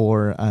coupon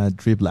for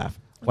Drip Laugh.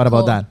 What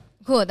about that?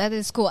 Cool, that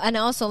is cool. And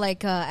also,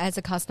 like, as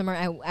a customer,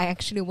 I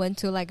actually went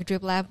to like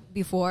Drip Lab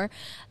before.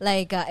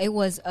 Like, it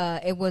was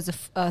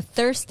a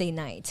Thursday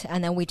night,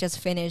 and then we just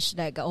finished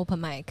like an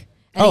open mic.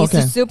 And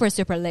it's super,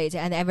 super late,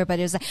 and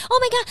everybody was like, "Oh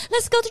my god,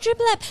 let's go to Drip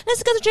Lab!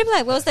 Let's go to Drip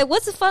Lab!" I was like,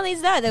 "What's the fun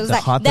is that?" It was The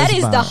like, "That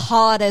is hottest the bar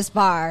hottest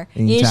bar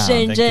in in town.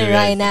 Thank you, Shenzhen guys.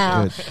 right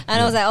now." Good.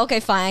 And I was like, "Okay,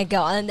 fine, I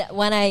go." And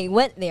when I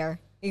went there,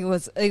 it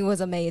was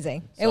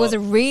amazing. It So- was a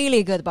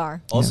really good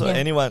bar. Also, Yeah.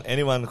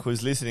 anyone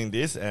who's listening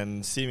this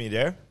and see me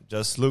there,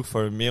 just look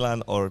for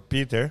Milan or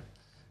Peter,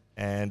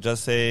 and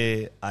just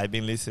say I've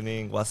been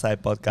listening Wasai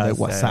podcast,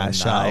 The Wasai and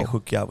show. I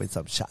hook you up with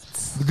some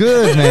shots.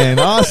 Good, man.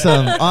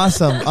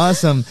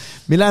 Awesome.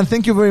 Milan,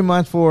 thank you very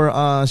much for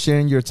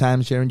sharing your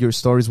time, sharing your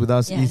stories with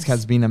us. Yes. It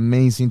has been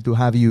amazing to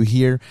have you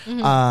here.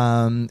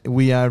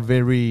 We are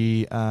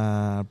very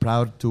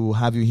proud to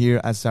have you here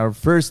as our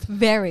first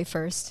Very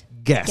first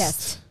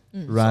guest.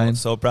 Right?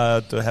 So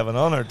proud to have an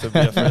honor to be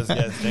a first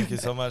guest. Thank you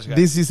so much, guys.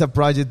 This is a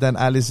project that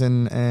Alice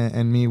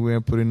and me, we are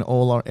putting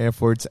all our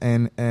efforts,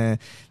 and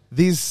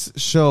this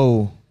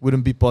show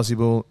wouldn't be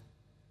possible.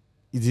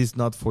 It is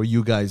not for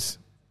you guys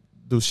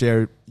to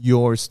share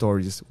your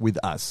stories with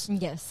us.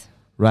 Yes.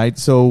 Right,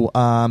 so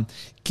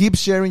keep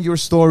sharing your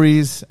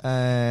stories.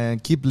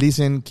 Keep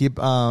listening to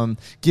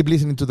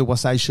the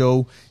Wasai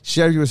Show.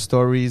 Share your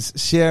stories.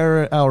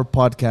 Share our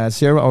podcast.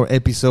 Share our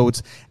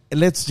episodes.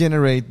 Let's do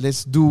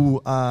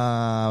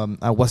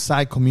a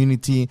Wasai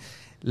community.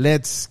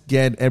 Let's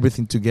get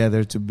everything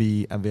together to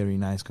be a very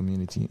nice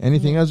community.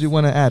 Anything else you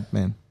want to add,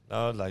 man?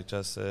 No, like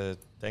just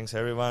thanks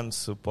everyone.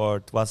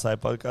 Support Wasai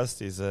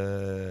podcast is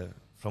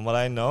from what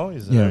I know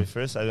is the very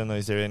first. I don't know,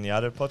 is there any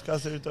other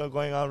podcasts that are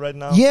going on right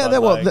now? Yeah,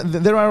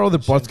 But there are other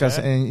podcasts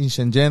Shenzhen? in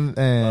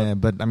Shenzhen,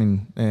 but I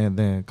mean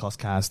the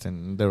Costcast,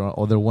 and there are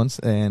other ones,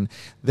 and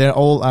they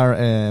all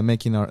are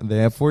making the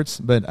efforts.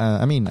 But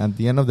I mean, at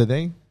the end of the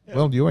day,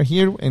 well, you are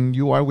here and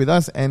you are with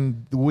us,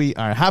 and we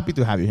are happy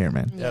to have you here,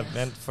 man. Yeah,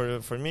 and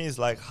for me, it's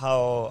like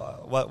how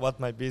what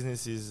my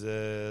business is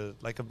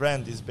like a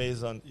brand is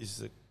based on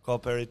is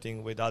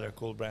cooperating with other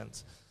cool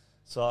brands.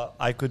 So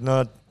I could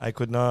not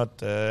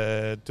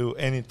do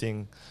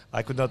anything.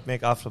 I could not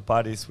make after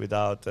parties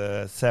without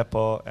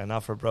Seppo and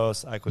Afro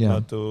Bros. I could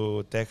not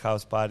do tech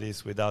house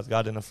parties without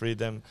Garden of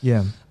Freedom.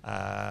 Yeah,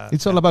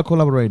 it's all about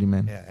collaborating,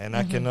 man. Yeah, and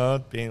I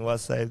cannot be in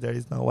Wasai if there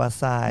is no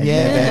Wasai.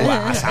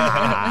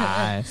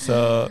 Yeah,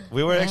 So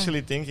we were actually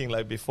thinking,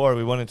 like before,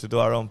 we wanted to do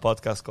our own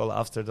podcast called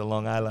After the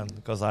Long Island,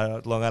 because our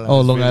Long Island.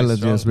 Oh, is Long really Island,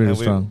 strong, yes, really and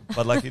strong.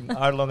 But like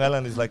our Long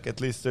Island is like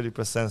at least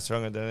 30%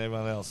 stronger than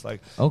everyone else.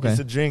 Like Okay. it's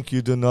a drink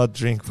you do not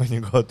drink when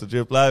you go to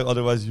Drip Live,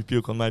 otherwise you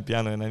puke on my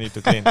piano and I need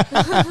to clean.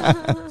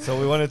 So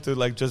we wanted to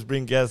like just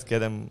bring guests, get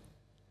them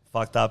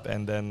fucked up,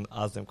 and then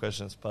ask them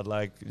questions. But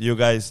like you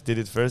guys did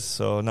it first,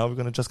 so now we're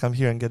gonna just come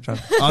here and get drunk.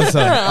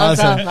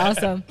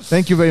 Awesome.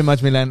 Thank you very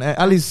much, Milan.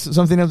 Alice,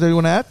 something else that you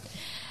want to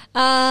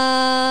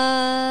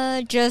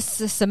add? Just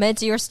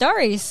submit your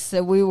stories.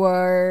 We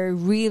were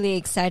really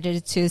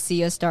excited to see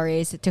your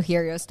stories, to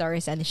hear your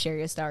stories, and share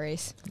your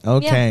stories.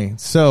 Okay,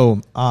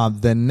 so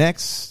the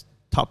next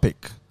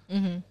topic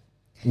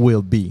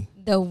will be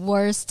the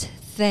worst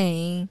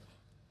thing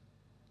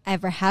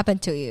ever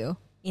happened to you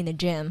in the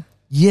gym.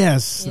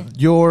 yes, Yeah.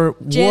 your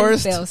Gym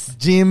worst fails.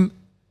 gym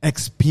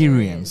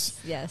experience.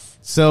 Yes.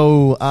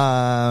 So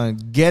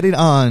get it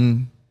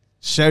on,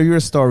 share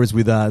your stories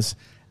with us,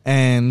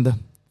 and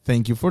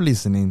thank you for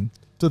listening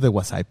to the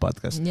Wasai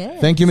podcast. Yes.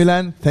 Thank you,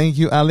 Milan. Thank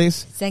you,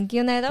 Alice. Thank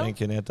you, Neto. Thank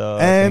you, Neto.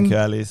 And thank you,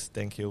 Alice.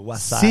 Thank you,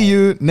 Wasai. See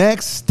you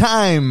next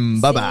time.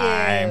 See Bye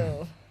bye.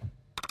 you.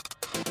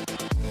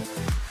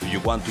 Do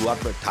you want to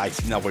advertise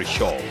in our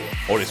show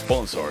or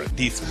sponsor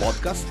this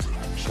podcast?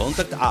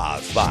 Contact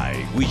us by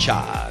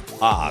WeChat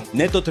at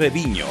Neto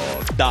Treviño.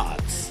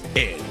 That's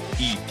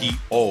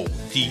NETOTREVINO.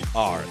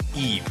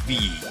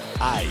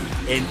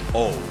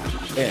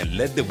 And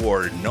let the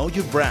world know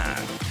your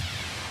brand.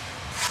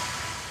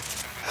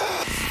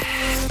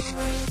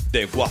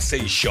 The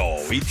Wasai Show,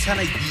 it's an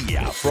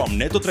idea from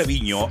Neto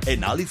Treviño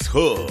and Alice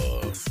Ho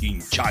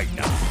in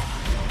China.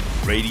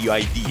 Radio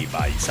ID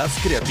by SAS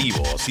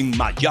Creativos in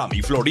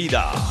Miami,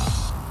 Florida.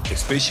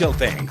 Special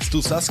thanks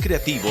to SAS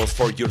Creativos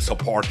for your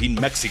support in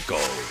Mexico.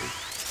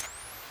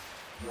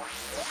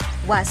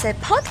 Was a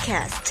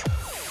podcast.